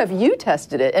 how have you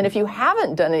tested it? And if you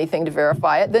haven't done anything to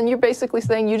verify it, then you're basically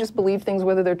saying you just believe things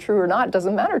whether they're true or not. It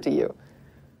doesn't matter to you.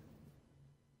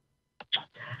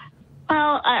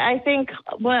 Well, I think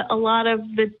what a lot of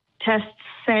the tests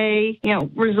say,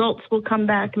 results will come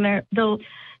back and they'll,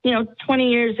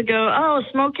 20 years ago, oh,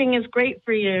 smoking is great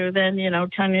for you. Then,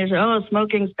 10 years ago, oh,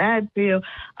 smoking's bad for you.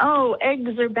 Oh,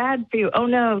 eggs are bad for you. Oh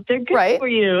no, they're good for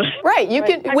you. Right.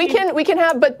 We can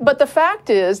have, but the fact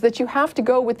is that you have to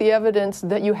go with the evidence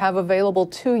that you have available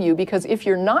to you, because if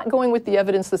you're not going with the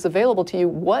evidence that's available to you,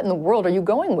 what in the world are you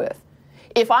going with?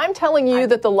 If I'm telling you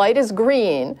that the light is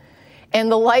green and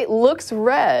the light looks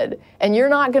red, and you're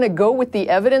not going to go with the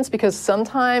evidence because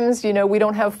sometimes, we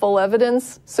don't have full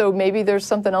evidence, so maybe there's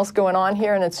something else going on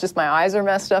here and it's just my eyes are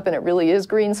messed up and it really is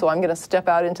green, so I'm going to step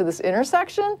out into this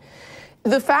intersection.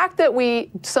 The fact that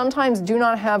we sometimes do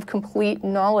not have complete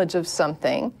knowledge of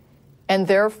something, and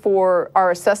therefore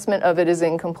our assessment of it is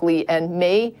incomplete and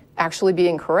may actually be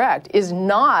incorrect, is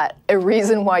not a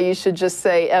reason why you should just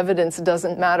say evidence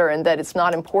doesn't matter and that it's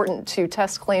not important to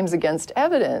test claims against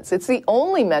evidence. It's the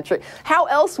only metric. How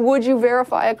else would you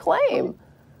verify a claim?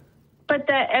 But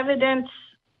the evidence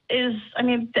is,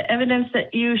 the evidence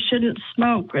that you shouldn't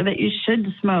smoke or that you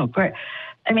should smoke, or,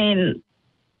 the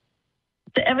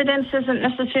evidence isn't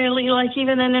necessarily, like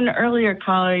even in an earlier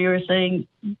caller, you were saying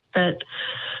that,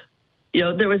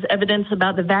 there was evidence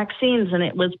about the vaccines and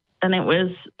it was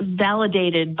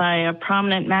validated by a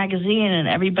prominent magazine, and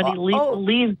everybody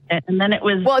believed it. And then it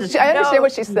was. Well, I understand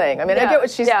what she's saying. I get what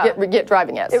she's get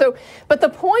driving at. So, but the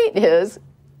point is,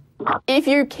 if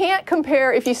you can't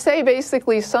compare, if you say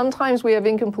basically sometimes we have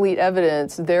incomplete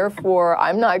evidence, therefore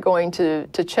I'm not going to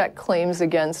check claims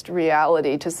against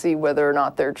reality to see whether or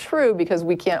not they're true, because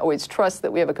we can't always trust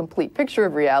that we have a complete picture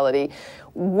of reality.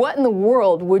 What in the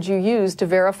world would you use to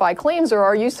verify claims, or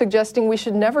are you suggesting we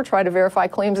should never try to verify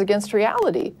claims against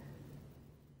reality?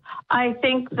 I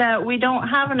think that we don't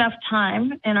have enough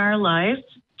time in our life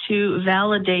to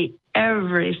validate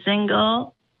every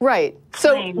single Right.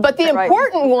 So, but the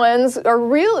important ones are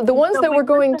real, the ones that we're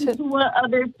going to... what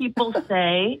other people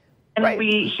say, and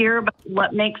we hear about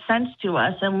what makes sense to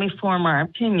us, and we form our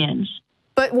opinions.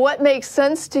 But what makes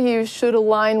sense to you should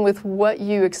align with what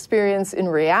you experience in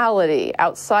reality,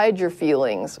 outside your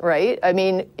feelings, right?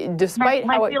 Despite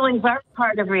my feelings are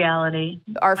part of reality.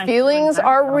 Our feelings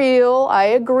are real, I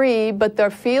agree, but their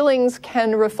feelings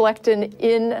can reflect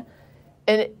and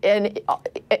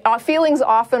our feelings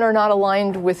often are not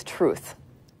aligned with truth,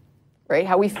 right?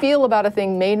 How we feel about a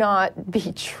thing may not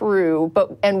be true,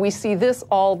 and we see this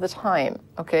all the time,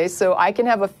 okay? So I can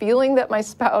have a feeling that my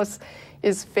spouse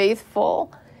is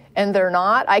faithful and they're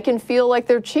not. I can feel like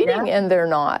they're cheating and they're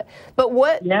not. But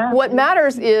what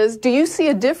matters is, do you see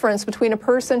a difference between a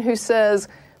person who says,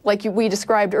 like we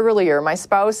described earlier, my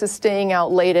spouse is staying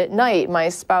out late at night, my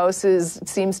spouse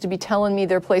seems to be telling me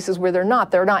they're places where they're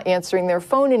not answering their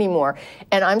phone anymore,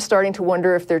 and I'm starting to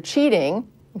wonder if they're cheating,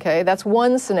 okay? That's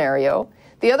one scenario.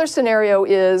 The other scenario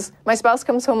is my spouse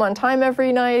comes home on time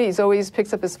every night, he's always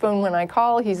picks up his phone when I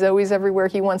call, he's always everywhere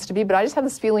he wants to be, but I just have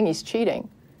this feeling he's cheating.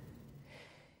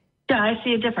 Yeah, I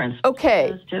see a difference.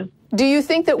 Okay. Do you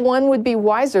think that one would be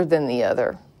wiser than the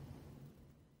other?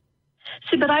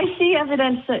 See, but I see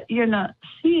evidence that you're not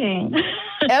seeing.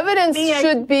 Evidence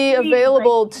should be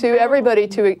available to everybody.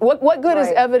 What good is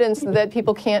evidence that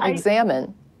people can't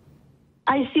examine?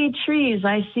 I see trees.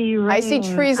 I see rain. I see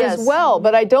trees as well,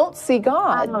 but I don't see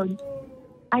God.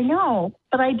 I know,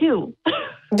 but I do.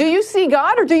 Do you see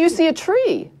God or do you see a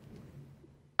tree?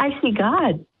 I see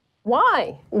God.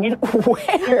 Why?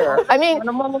 Where? I mean,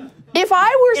 if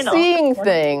I were seeing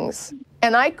things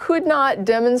and I could not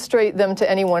demonstrate them to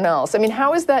anyone else, I mean,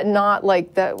 how is that not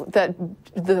like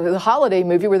the holiday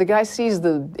movie where the guy sees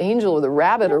the angel or the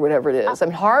rabbit or whatever it is? I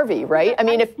mean, Harvey, right? I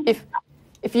mean,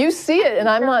 if you see it and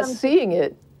I'm not seeing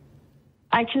it,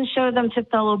 I can show them to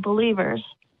fellow believers.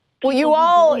 well, you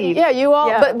all.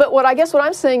 But what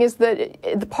I'm saying is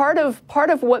that part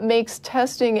of what makes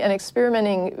testing and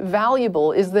experimenting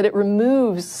valuable is that it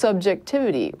removes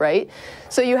subjectivity, right?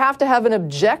 So you have to have an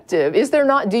objective. Is there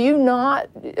not? Do you not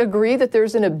agree that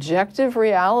there's an objective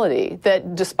reality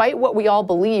that, despite what we all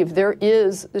believe, there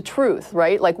is the truth,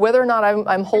 right? Like whether or not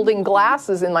I'm holding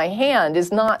glasses in my hand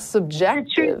is not subjective.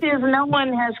 The truth is, no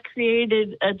one has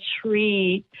created a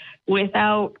tree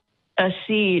without a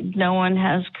seed. No one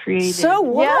has created. So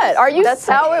what? Yes, Are you? That's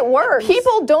how it works.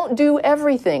 People don't do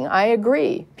everything. I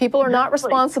agree. People are not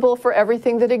responsible for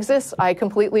everything that exists. I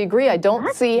completely agree. I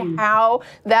don't see how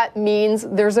that means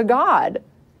there's a God.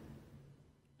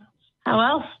 How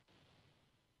else?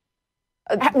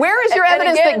 Where is your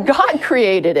evidence that God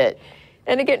created it?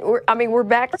 And again, we're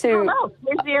back to.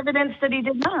 Where's the evidence that he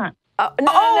did not?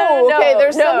 Okay,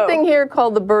 there's something here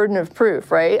called the burden of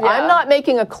proof, right? Yeah. I'm not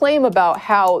making a claim about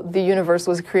how the universe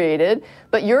was created,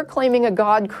 but you're claiming a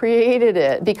God created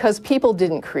it because people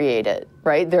didn't create it,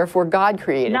 right? Therefore, God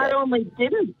created it. Not only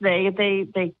didn't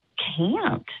they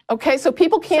can't. Okay, so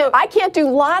people can't, I can't do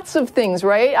lots of things,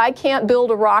 right? I can't build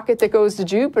a rocket that goes to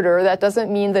Jupiter. That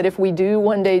doesn't mean that if we do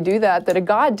one day do that, that a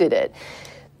God did it.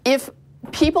 If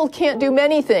people can't do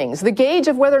many things, the gauge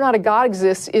of whether or not a God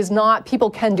exists is not people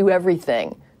can do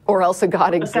everything or else a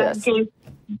God exists.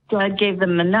 God gave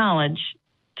them the knowledge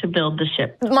to build the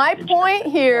ship. My point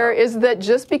here is that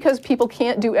just because people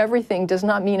can't do everything does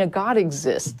not mean a God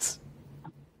exists.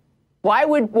 Why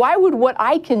would what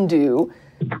I can do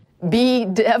be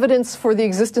evidence for the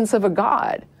existence of a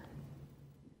God?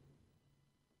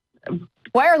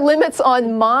 Why are limits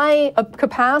on my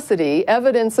capacity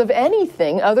evidence of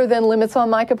anything other than limits on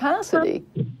my capacity?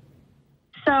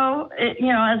 So,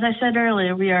 as I said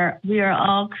earlier, we are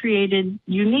all created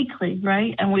uniquely,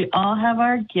 right? And we all have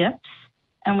our gifts,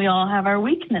 and we all have our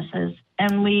weaknesses,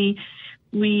 and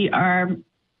we are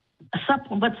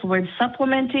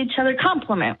supplement each other,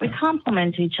 complement. We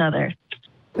complement each other.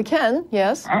 We can,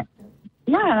 yes.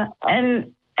 Yeah,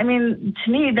 and I mean,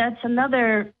 to me, that's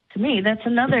another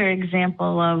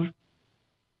example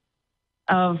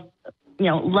of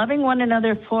loving one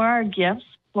another for our gifts,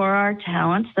 for our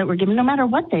talents that we're given, no matter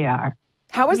what they are.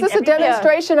 How is this a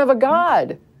demonstration of a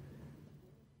God?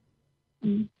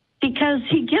 Because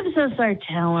he gives us our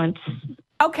talents.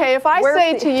 Okay, if I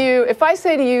say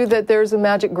to you that there's a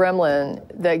magic gremlin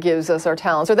that gives us our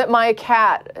talents, or that my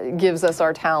cat gives us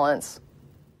our talents,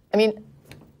 I mean,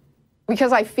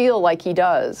 because I feel like he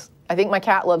does. I think my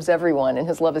cat loves everyone, and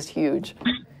his love is huge.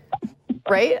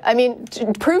 Right? I mean,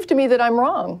 prove to me that I'm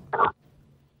wrong.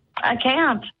 I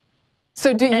can't.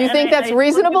 So do you think that's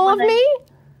reasonable of me?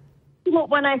 Well,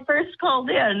 when I first called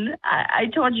in, I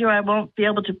told you I won't be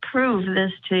able to prove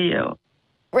this to you.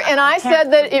 And I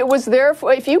said that it was there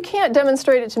for, if you can't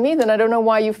demonstrate it to me, then I don't know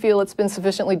why you feel it's been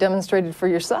sufficiently demonstrated for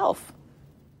yourself.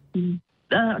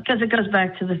 Because it goes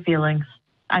back to the feelings.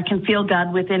 I can feel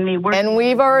God within me. And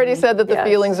we've already said that the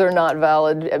feelings are not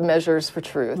valid measures for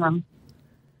truth.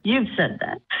 You've said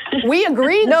that. We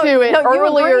agreed to it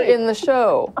earlier in the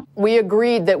show. We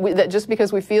agreed that just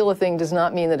because we feel a thing does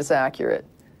not mean that it's accurate.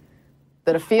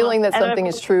 That a feeling that something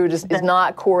is true does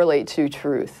not correlate to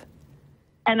truth.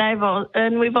 And I've also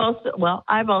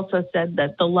said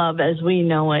that the love as we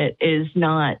know it is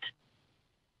not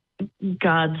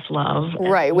God's love.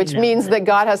 Right, which means that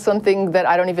God has something that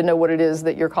I don't even know what it is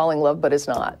that you're calling love, but it's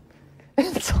not.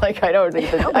 It's like I don't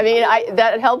even,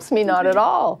 that helps me not at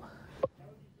all.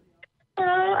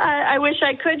 I wish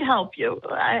I could help you.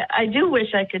 I do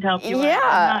wish I could help you.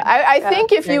 Yeah, I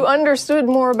think if you understood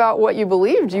more about what you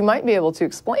believed, you might be able to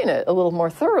explain it a little more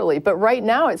thoroughly. But right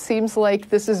now, it seems like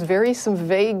this is some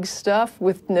vague stuff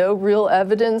with no real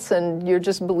evidence, and you're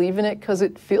just believing it because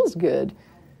it feels good.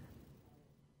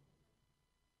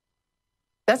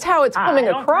 That's how it's coming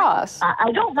across.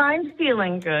 I don't mind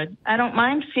feeling good. I don't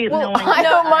mind feeling. Well, I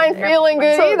don't mind feeling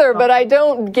good either, but I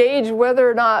don't gauge whether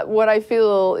or not what I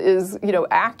feel is,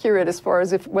 accurate as far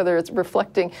as whether it's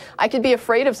reflecting. I could be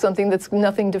afraid of something that's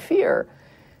nothing to fear.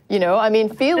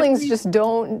 Feelings just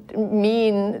don't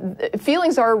mean.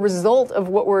 Feelings are a result of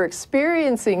what we're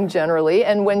experiencing generally,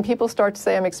 and when people start to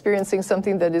say I'm experiencing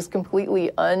something that is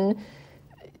completely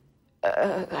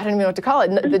I don't even know what to call it,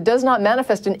 that does not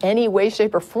manifest in any way,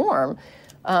 shape, or form.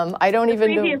 I don't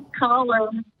even know.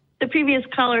 The previous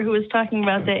caller who was talking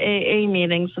about the AA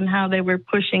meetings and how they were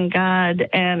pushing God,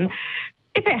 and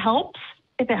if it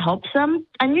helps them,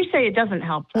 and you say it doesn't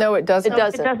help them. No, it doesn't. It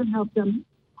doesn't help them.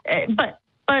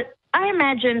 But I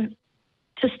imagine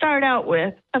to start out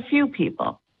with a few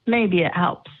people, maybe it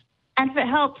helps. And if it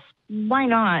helps, why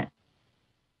not?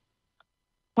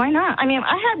 Why not? I mean,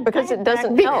 because it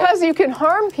doesn't help. Because you can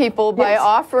harm people by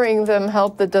offering them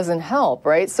help that doesn't help,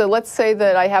 right? So let's say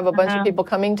that I have a bunch of people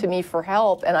coming to me for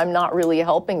help and I'm not really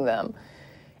helping them.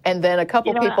 And then a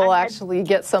couple people actually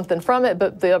get something from it,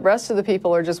 but the rest of the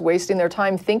people are just wasting their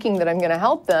time thinking that I'm going to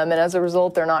help them. And as a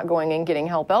result, they're not going and getting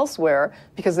help elsewhere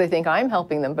because they think I'm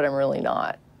helping them, but I'm really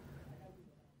not.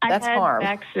 That's harm. I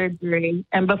had back surgery,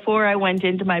 and before I went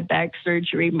into my back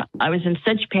surgery, I was in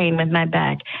such pain with my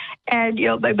back. And,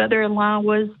 my mother-in-law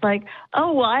was like,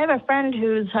 oh, well, I have a friend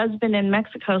whose husband in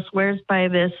Mexico swears by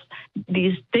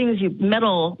these things,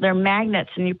 they're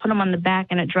magnets, and you put them on the back,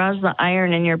 and it draws the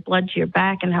iron in your blood to your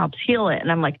back and helps heal it.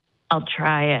 And I'm like, I'll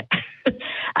try it.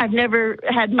 I've never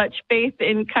had much faith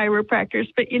in chiropractors,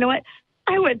 but you know what?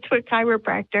 I went to a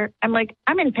chiropractor. I'm like,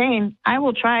 I'm in pain. I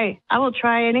will try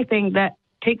anything that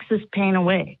takes this pain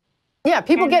away. Yeah,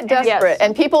 people get desperate,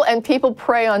 and people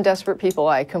prey on desperate people.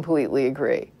 I completely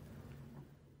agree.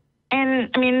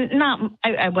 And I mean,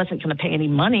 I wasn't going to pay any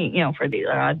money, for the.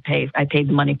 I paid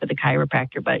the money for the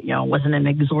chiropractor, but it wasn't an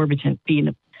exorbitant fee.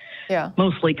 Yeah,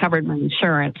 mostly covered my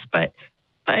insurance, but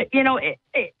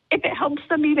if it helps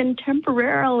them even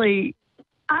temporarily,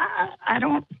 I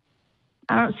don't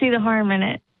see the harm in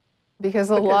it.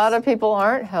 Because a lot of people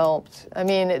aren't helped. I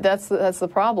mean, that's the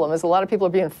problem, is a lot of people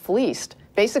are being fleeced.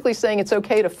 Basically saying it's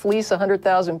okay to fleece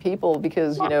 100,000 people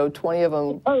because, 20 of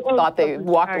them thought they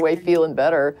walked away feeling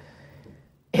better.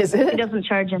 Is it? He doesn't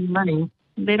charge any money.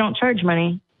 They don't charge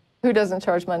money. Who doesn't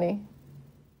charge money?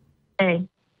 They're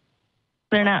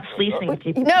not fleecing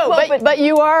people. No, but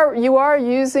you are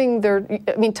using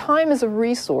time is a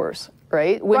resource.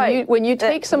 Right? When you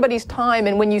take somebody's time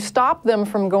and when you stop them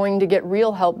from going to get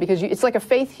real help, because it's like a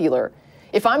faith healer.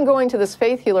 If I'm going to this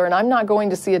faith healer and I'm not going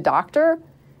to see a doctor,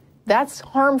 that's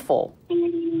harmful.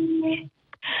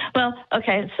 Well,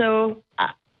 okay, so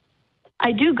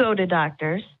I do go to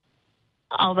doctors,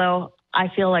 although I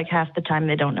feel like half the time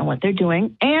they don't know what they're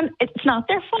doing, and it's not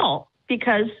their fault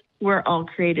because we're all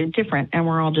created different and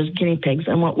we're all just guinea pigs,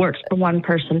 and what works for one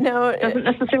person doesn't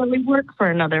necessarily work for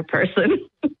another person.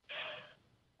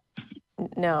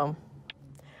 No.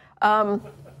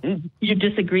 You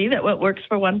disagree that what works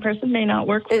for one person may not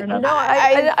work for another? No,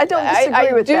 I don't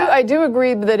disagree with that. I do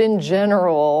agree that in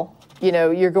general,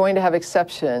 you're going to have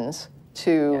exceptions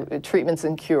to treatments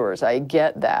and cures. I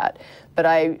get that. But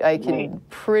I can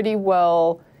pretty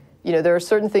well, there are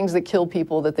certain things that kill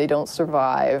people that they don't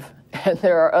survive. And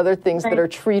there are other things that are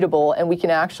treatable, and we can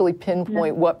actually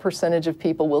pinpoint what percentage of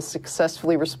people will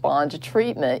successfully respond to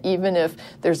treatment, even if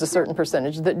there's a certain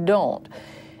percentage that don't.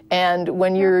 And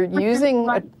when you're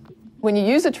when you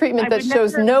use a treatment that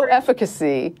shows no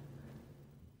efficacy,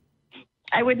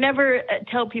 I would never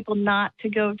tell people not to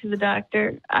go to the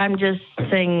doctor. I'm just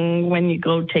saying when you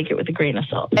go, take it with a grain of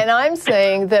salt. And I'm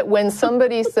saying that when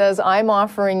somebody says, I'm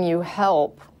offering you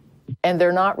help, and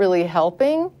they're not really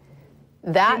helping,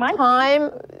 that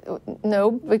time, no,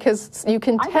 because you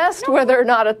can test whether or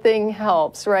not a thing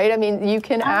helps, right? I mean, you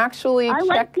can actually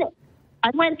check. I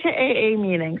went to AA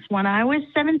meetings. When I was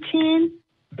 17,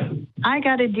 I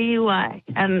got a DUI,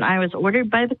 and I was ordered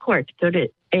by the court to go to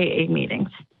AA meetings.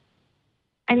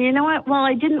 And you know what? Well,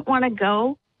 I didn't want to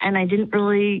go, and I didn't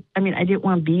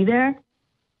want to be there.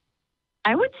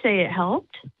 I would say it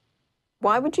helped.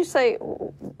 Why would you say,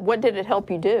 what did it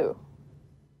help you do?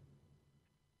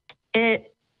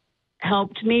 It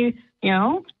helped me,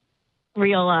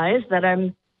 realize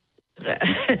that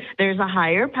there's a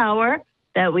higher power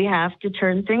that we have to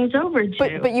turn things over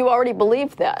to. But you already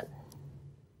believed that.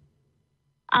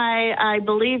 I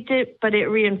believed it, but it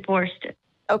reinforced it.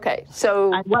 Okay,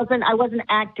 so I wasn't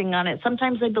acting on it.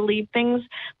 Sometimes I believe things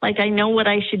like I know what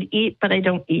I should eat, but I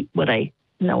don't eat what I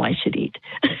know I should eat.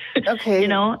 Okay,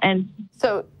 and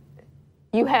so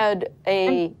you had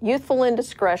a youthful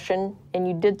indiscretion, and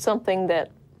you did something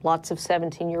that lots of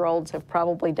 17-year-olds have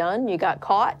probably done. You got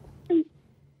caught.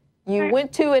 You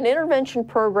went to an intervention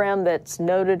program that's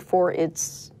noted for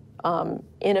its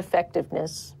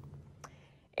ineffectiveness,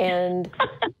 and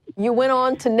you went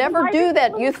on to never do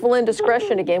that youthful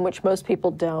indiscretion again, which most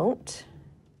people don't.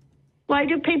 Why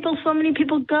do so many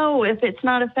people go if it's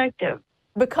not effective?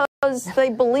 Because they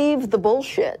believe the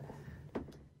bullshit.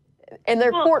 And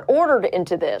they're court-ordered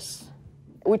into this.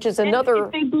 which is another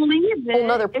if they believe it, whole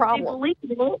nother problem. If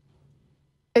they believe it,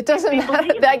 it doesn't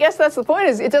matter. I guess that's the point.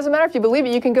 Is it doesn't matter if you believe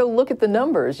it. You can go look at the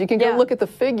numbers. You can go look at the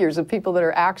figures of people that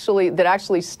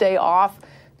actually stay off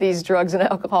these drugs and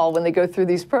alcohol when they go through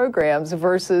these programs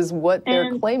versus what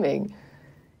they're claiming.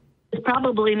 It's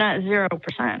probably not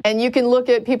 0%. And you can look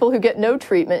at people who get no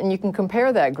treatment, and you can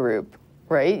compare that group,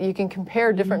 right? You can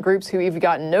compare different groups who have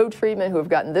gotten no treatment, who have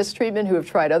gotten this treatment, who have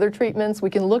tried other treatments. We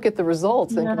can look at the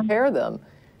results and compare them.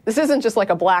 This isn't just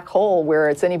like a black hole where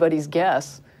it's anybody's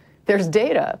guess. There's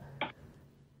data.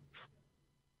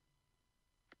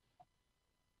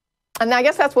 And I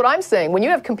guess that's what I'm saying. When you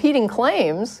have competing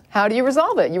claims, how do you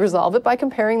resolve it? You resolve it by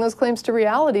comparing those claims to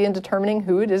reality and determining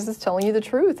who it is that's telling you the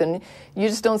truth. And you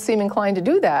just don't seem inclined to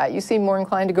do that. You seem more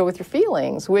inclined to go with your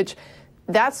feelings, which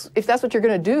if that's what you're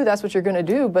going to do, that's what you're going to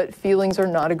do. But feelings are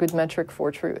not a good metric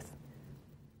for truth.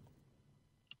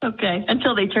 Okay,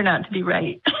 until they turn out to be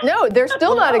right. No, they're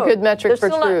still not a good metric for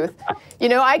truth. You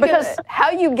know, because how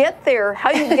you get there,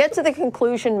 how you get to the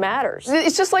conclusion matters.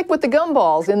 It's just like with the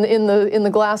gumballs in the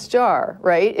glass jar,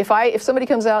 right? If somebody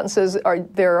comes out and says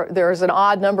there's an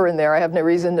odd number in there, I have no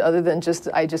reason other than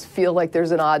I just feel like there's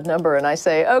an odd number, and I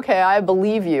say, okay, I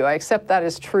believe you, I accept that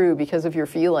as true because of your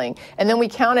feeling, and then we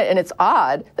count it and it's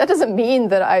odd. That doesn't mean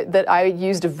that I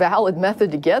used a valid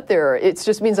method to get there. It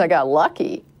just means I got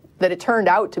lucky. That it turned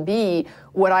out to be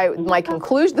my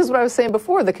conclusion. This is what I was saying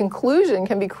before. The conclusion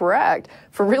can be correct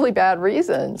for really bad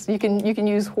reasons. You can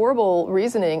use horrible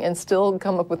reasoning and still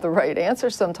come up with the right answer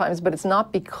sometimes, but it's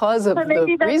not because of the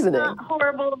reasoning. Maybe that's not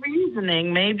horrible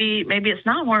reasoning. Maybe it's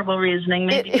not horrible reasoning.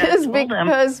 Maybe it is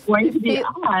because it's going to be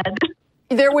odd.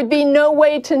 There would be no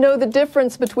way to know the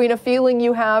difference between a feeling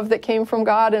you have that came from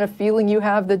God and a feeling you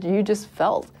have that you just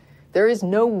felt. There is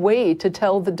no way to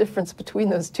tell the difference between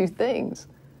those two things.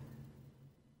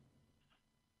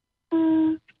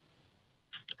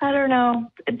 I don't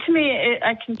know. To me,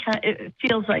 it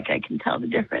feels like I can tell the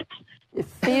difference. It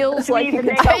feels like you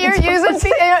can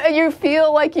tell. You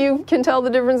feel like you can tell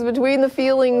the difference between the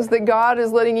feelings that God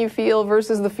is letting you feel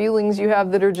versus the feelings you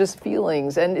have that are just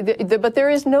feelings. But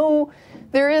there is no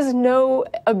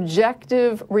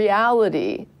objective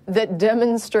reality that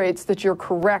demonstrates that you're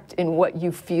correct in what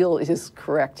you feel is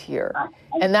correct here.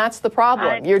 And that's the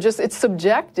problem. It's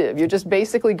subjective. You're just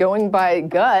basically going by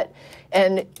gut,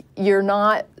 and you're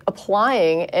not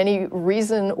applying any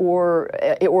reason or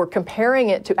comparing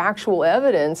it to actual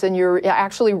evidence, and you're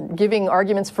actually giving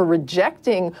arguments for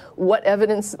rejecting what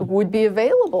evidence would be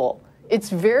available.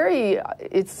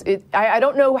 I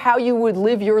don't know how you would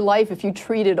live your life if you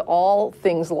treated all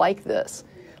things like this.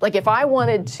 Like if I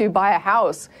wanted to buy a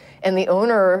house and the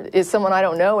owner is someone I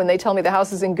don't know and they tell me the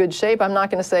house is in good shape, I'm not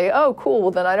going to say, oh, cool,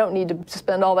 well, then I don't need to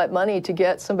spend all that money to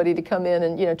get somebody to come in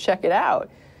and, check it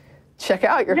out. Check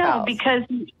out your house.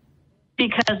 No,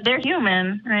 because they're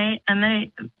human, right?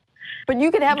 And But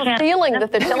you could have a feeling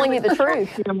that they're telling you the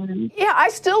truth. Yeah, I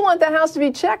still want that house to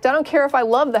be checked. I don't care if I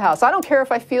love the house. I don't care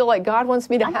if I feel like God wants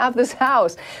me to have this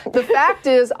house. The fact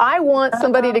is, I want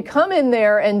somebody to come in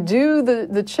there and do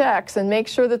the checks and make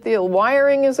sure that the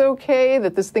wiring is okay,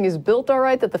 that this thing is built all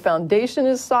right, that the foundation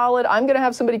is solid. I'm going to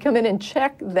have somebody come in and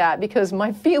check that because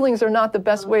my feelings are not the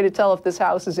best way to tell if this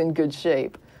house is in good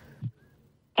shape.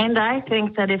 And I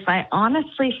think that if I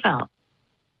honestly felt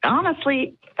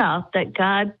that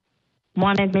God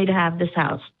wanted me to have this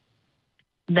house,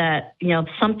 that,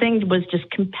 something was just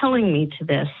compelling me to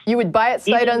this. You would buy it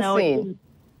sight unseen,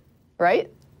 right?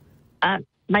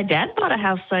 My dad bought a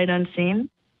house sight unseen.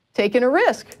 Taking a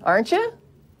risk, aren't you?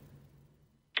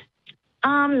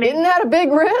 Maybe. Isn't that a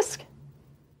big risk?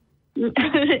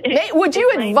 Would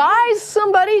you advise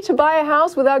somebody to buy a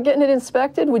house without getting it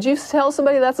inspected? Would you tell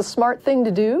somebody that's a smart thing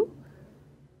to do?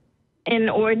 In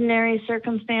ordinary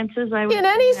circumstances, I would. In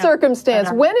any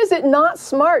circumstance, when is it not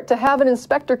smart to have an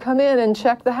inspector come in and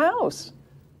check the house?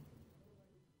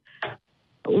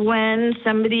 When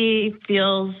somebody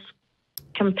feels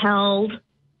compelled,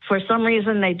 for some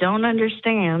reason they don't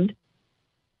understand,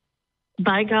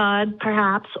 by God,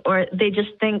 perhaps, or they just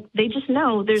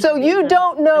know there's... So you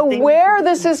don't know where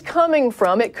this is coming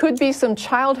from. It could be some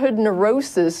childhood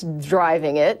neurosis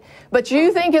driving it, but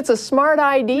you think it's a smart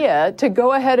idea to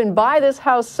go ahead and buy this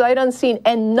house sight unseen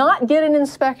and not get an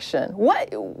inspection.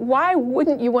 Why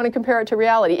wouldn't you want to compare it to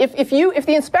reality? If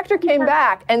the inspector came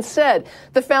back and said,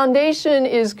 the foundation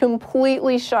is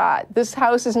completely shot, this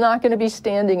house is not going to be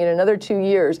standing in another 2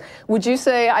 years, would you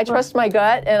say, I trust my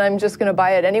gut and I'm just going to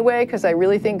buy it anyway because I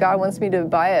really think God wants me to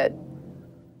buy it?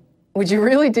 Would you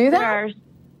really do that?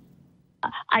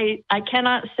 I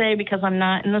cannot say because I'm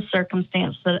not in the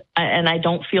circumstance that, and I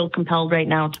don't feel compelled right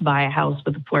now to buy a house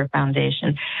with a poor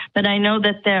foundation. But I know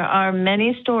that there are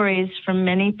many stories from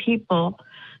many people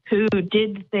who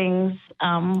did things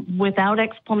without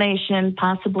explanation,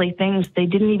 possibly things they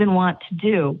didn't even want to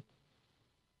do.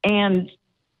 And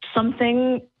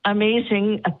something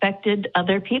amazing affected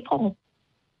other people.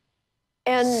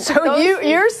 And so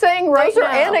you're saying right those now,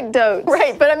 are anecdotes.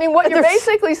 Right, but I mean, what you're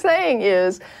basically saying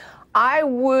is, I'm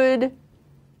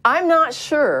not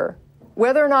sure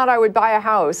whether or not I would buy a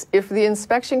house if the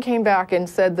inspection came back and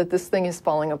said that this thing is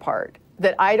falling apart,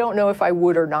 that I don't know if I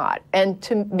would or not.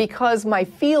 And because my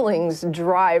feelings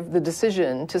drive the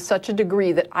decision to such a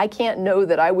degree that I can't know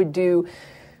that I would do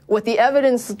what the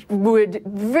evidence would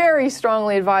very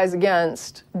strongly advise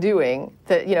against doing,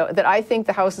 that I think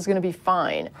the house is going to be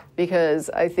fine, because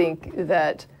I think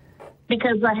that...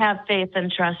 Because I have faith and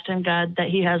trust in God that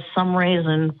he has some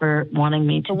reason for wanting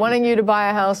me to... Wanting you to buy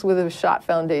a house with a shot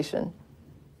foundation.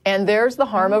 And there's the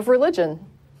harm of religion.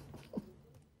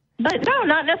 But no,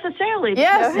 not necessarily.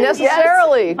 Yes,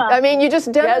 necessarily. Yes. I mean, you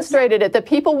just demonstrated it, that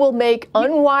people will make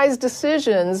unwise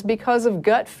decisions because of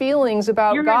gut feelings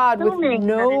about God with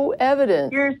no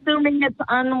evidence. You're assuming it's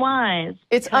unwise.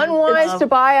 It's unwise to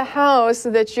buy a house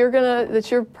that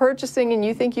you're purchasing and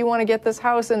you think you want to get this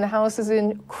house and the house is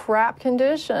in crap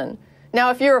condition. Now,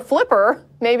 if you're a flipper,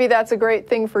 maybe that's a great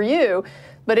thing for you.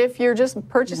 But if you're just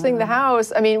purchasing the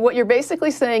house, I mean, what you're basically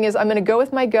saying is, I'm going to go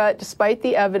with my gut despite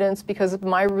the evidence because of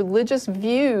my religious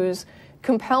views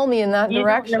compel me in that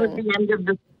direction.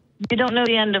 You don't know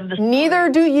the end of the story. Neither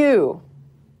do you.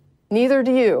 Neither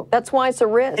do you. That's why it's a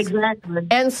risk. Exactly.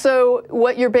 And so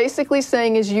what you're basically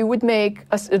saying is you would make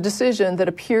a decision that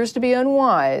appears to be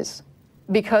unwise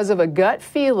because of a gut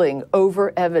feeling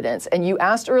over evidence. And you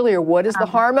asked earlier, what is the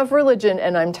harm of religion?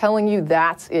 And I'm telling you,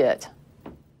 that's it.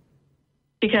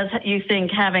 Because you think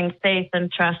having faith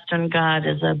and trust in God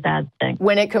is a bad thing.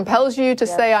 When it compels you to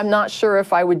say, I'm not sure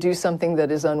if I would do something that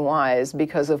is unwise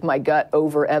because of my gut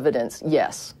over evidence,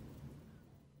 yes.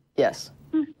 Yes.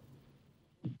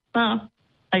 Well,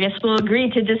 I guess we'll agree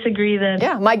to disagree then.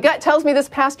 Yeah, my gut tells me this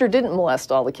pastor didn't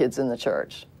molest all the kids in the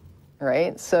church,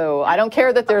 right? So I don't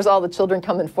care that there's all the children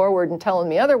coming forward and telling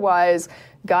me otherwise.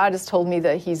 God has told me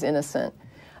that he's innocent.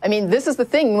 I mean, this is the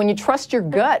thing. When you trust your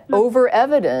gut over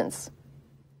evidence,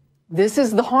 this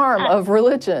is the harm of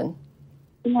religion.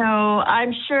 No,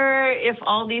 I'm sure if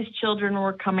all these children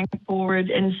were coming forward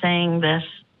and saying this.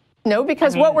 No,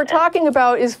 because what we're talking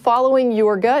about is following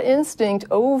your gut instinct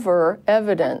over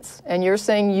evidence. And you're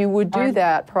saying you would do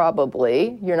that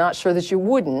probably. You're not sure that you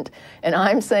wouldn't. And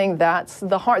I'm saying that's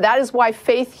the harm. That is why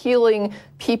faith-healing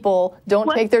people don't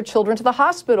take their children to the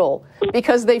hospital,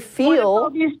 because they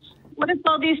feel... What if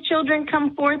all these children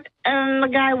come forth and the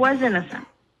guy was innocent?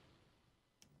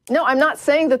 No, I'm not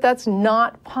saying that that's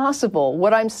not possible.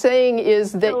 What I'm saying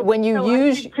is that when you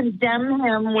use... I condemn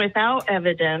him without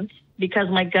evidence because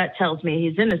my gut tells me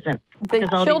he's innocent. The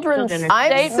children's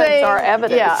statements are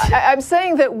evidence. Yeah, I'm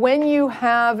saying that when you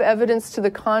have evidence to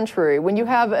the contrary, when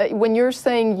you're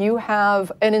saying you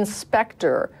have an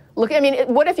inspector... Look, I mean,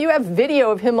 what if you have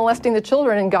video of him molesting the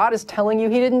children and God is telling you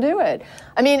he didn't do it?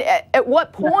 I mean, at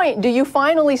what point do you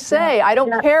finally say, I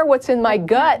don't care what's in my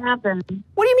gut? What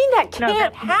do you mean that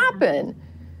can't happen?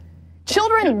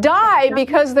 Children die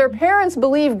because their parents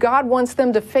believe God wants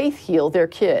them to faith heal their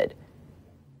kid.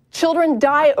 Children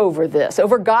die over this,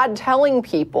 over God telling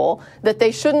people that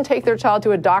they shouldn't take their child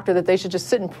to a doctor, that they should just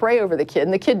sit and pray over the kid,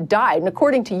 and the kid died. And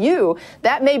according to you,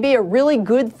 that may be a really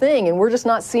good thing, and we're just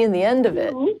not seeing the end of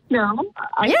it. No,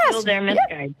 I feel they're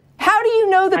misguided. How do you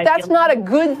know that that's not a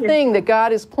good thing that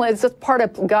God is planned? It's just part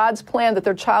of God's plan that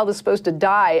their child is supposed to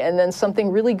die, and then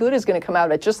something really good is going to come out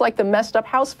of it, just like the messed up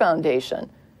house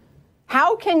foundation.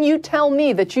 How can you tell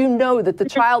me that you know that the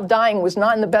child dying was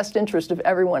not in the best interest of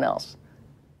everyone else?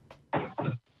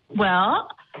 Well,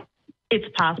 it's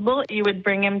possible you would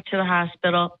bring him to the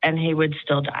hospital and he would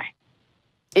still die.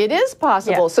 It is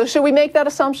possible. So should we make that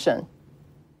assumption?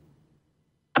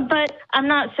 But I'm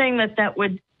not saying that that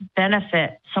would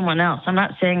benefit someone else. I'm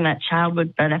not saying that child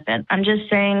would benefit. I'm just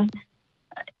saying,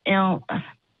 you know,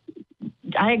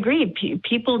 I agree.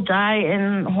 People die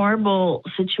in horrible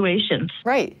situations.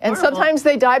 Right. And sometimes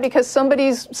they die because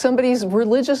somebody's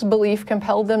religious belief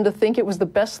compelled them to think it was the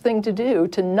best thing to do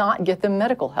to not get them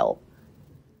medical help.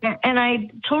 And I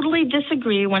totally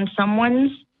disagree when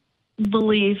someone's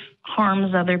belief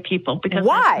harms other people. Because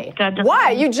why?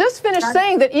 Why? You just finished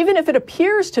saying that even if it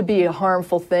appears to be a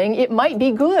harmful thing, it might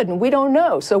be good, and we don't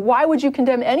know. So why would you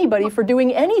condemn anybody for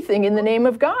doing anything in the name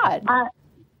of God?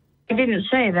 I didn't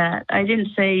say that. I didn't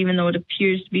say even though it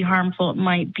appears to be harmful, it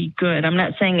might be good. I'm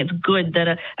not saying it's good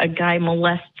that a guy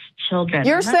molests children.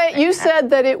 You said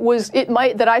that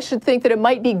that I should think that it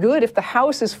might be good if the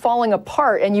house is falling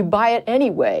apart and you buy it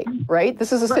anyway, right?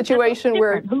 This is a situation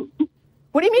where.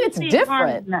 What do you mean it's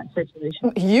different? In that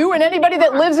situation? You and anybody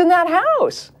that lives in that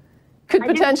house could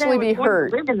potentially be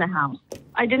hurt. I didn't say I was going to live in the house.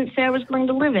 I didn't say I was going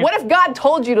to live in it. What if God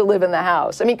told you to live in the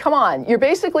house? I mean, come on. You're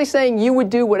basically saying you would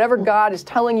do whatever God is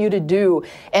telling you to do.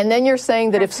 And then you're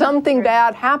saying that if something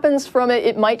bad happens from it,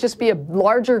 it might just be a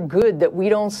larger good that we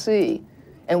don't see.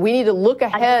 And we need to look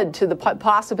ahead to the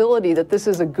possibility that this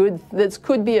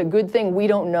could be a good thing we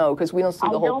don't know because we don't see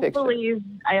the whole picture.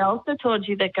 I also told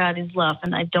you that God is love,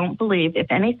 and I don't believe if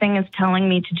anything is telling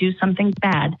me to do something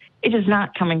bad, it is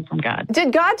not coming from God.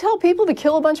 Did God tell people to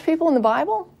kill a bunch of people in the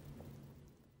Bible?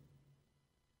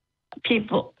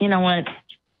 People, you know what?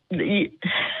 Did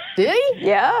he?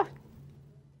 Yeah.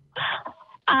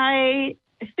 I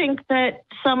think that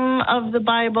some of the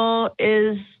Bible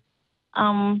is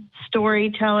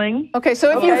storytelling. Okay,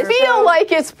 so if you feel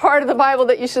like it's part of the Bible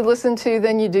that you should listen to,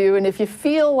 then you do. And if you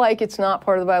feel like it's not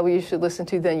part of the Bible you should listen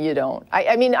to, then you don't.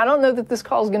 I mean, I don't know that this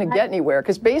call is going to get anywhere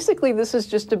because basically this is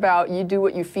just about you do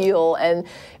what you feel. And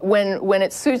when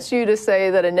it suits you to say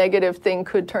that a negative thing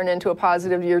could turn into a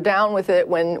positive, you're down with it.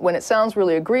 When it sounds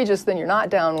really egregious, then you're not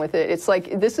down with it. It's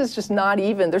like this is just not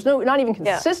even, there's not even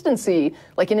consistency,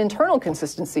 like an internal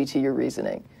consistency to your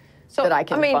reasoning. So, that I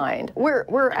can find.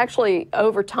 We're actually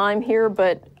over time here,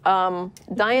 but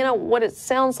Dianna, what it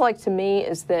sounds like to me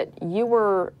is that you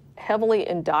were heavily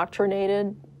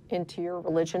indoctrinated into your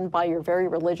religion by your very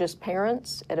religious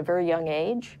parents at a very young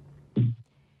age,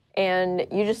 and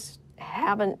you just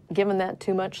haven't given that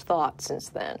too much thought since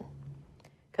then.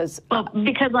 Because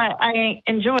I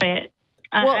enjoy it.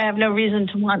 I have no reason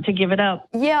to want to give it up.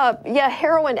 Yeah,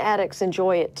 heroin addicts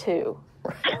enjoy it too.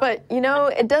 But, you know,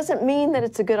 it doesn't mean that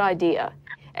it's a good idea.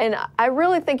 And I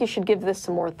really think you should give this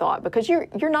some more thought because you're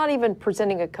not even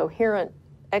presenting a coherent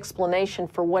explanation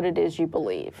for what it is you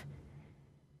believe.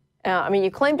 I mean, you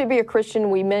claim to be a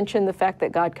Christian. We mentioned the fact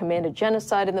that God commanded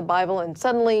genocide in the Bible, and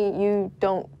suddenly you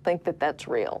don't think that that's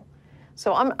real.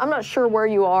 So I'm not sure where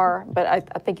you are, but I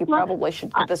think you probably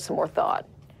should give this some more thought.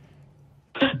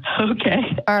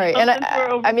 Okay. All right. And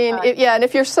I mean, and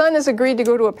if your son has agreed to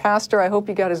go to a pastor, I hope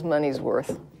you got his money's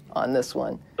worth on this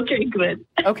one. Okay, good.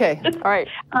 Okay. All right.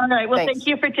 All right. Well, thank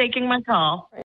you for taking my call.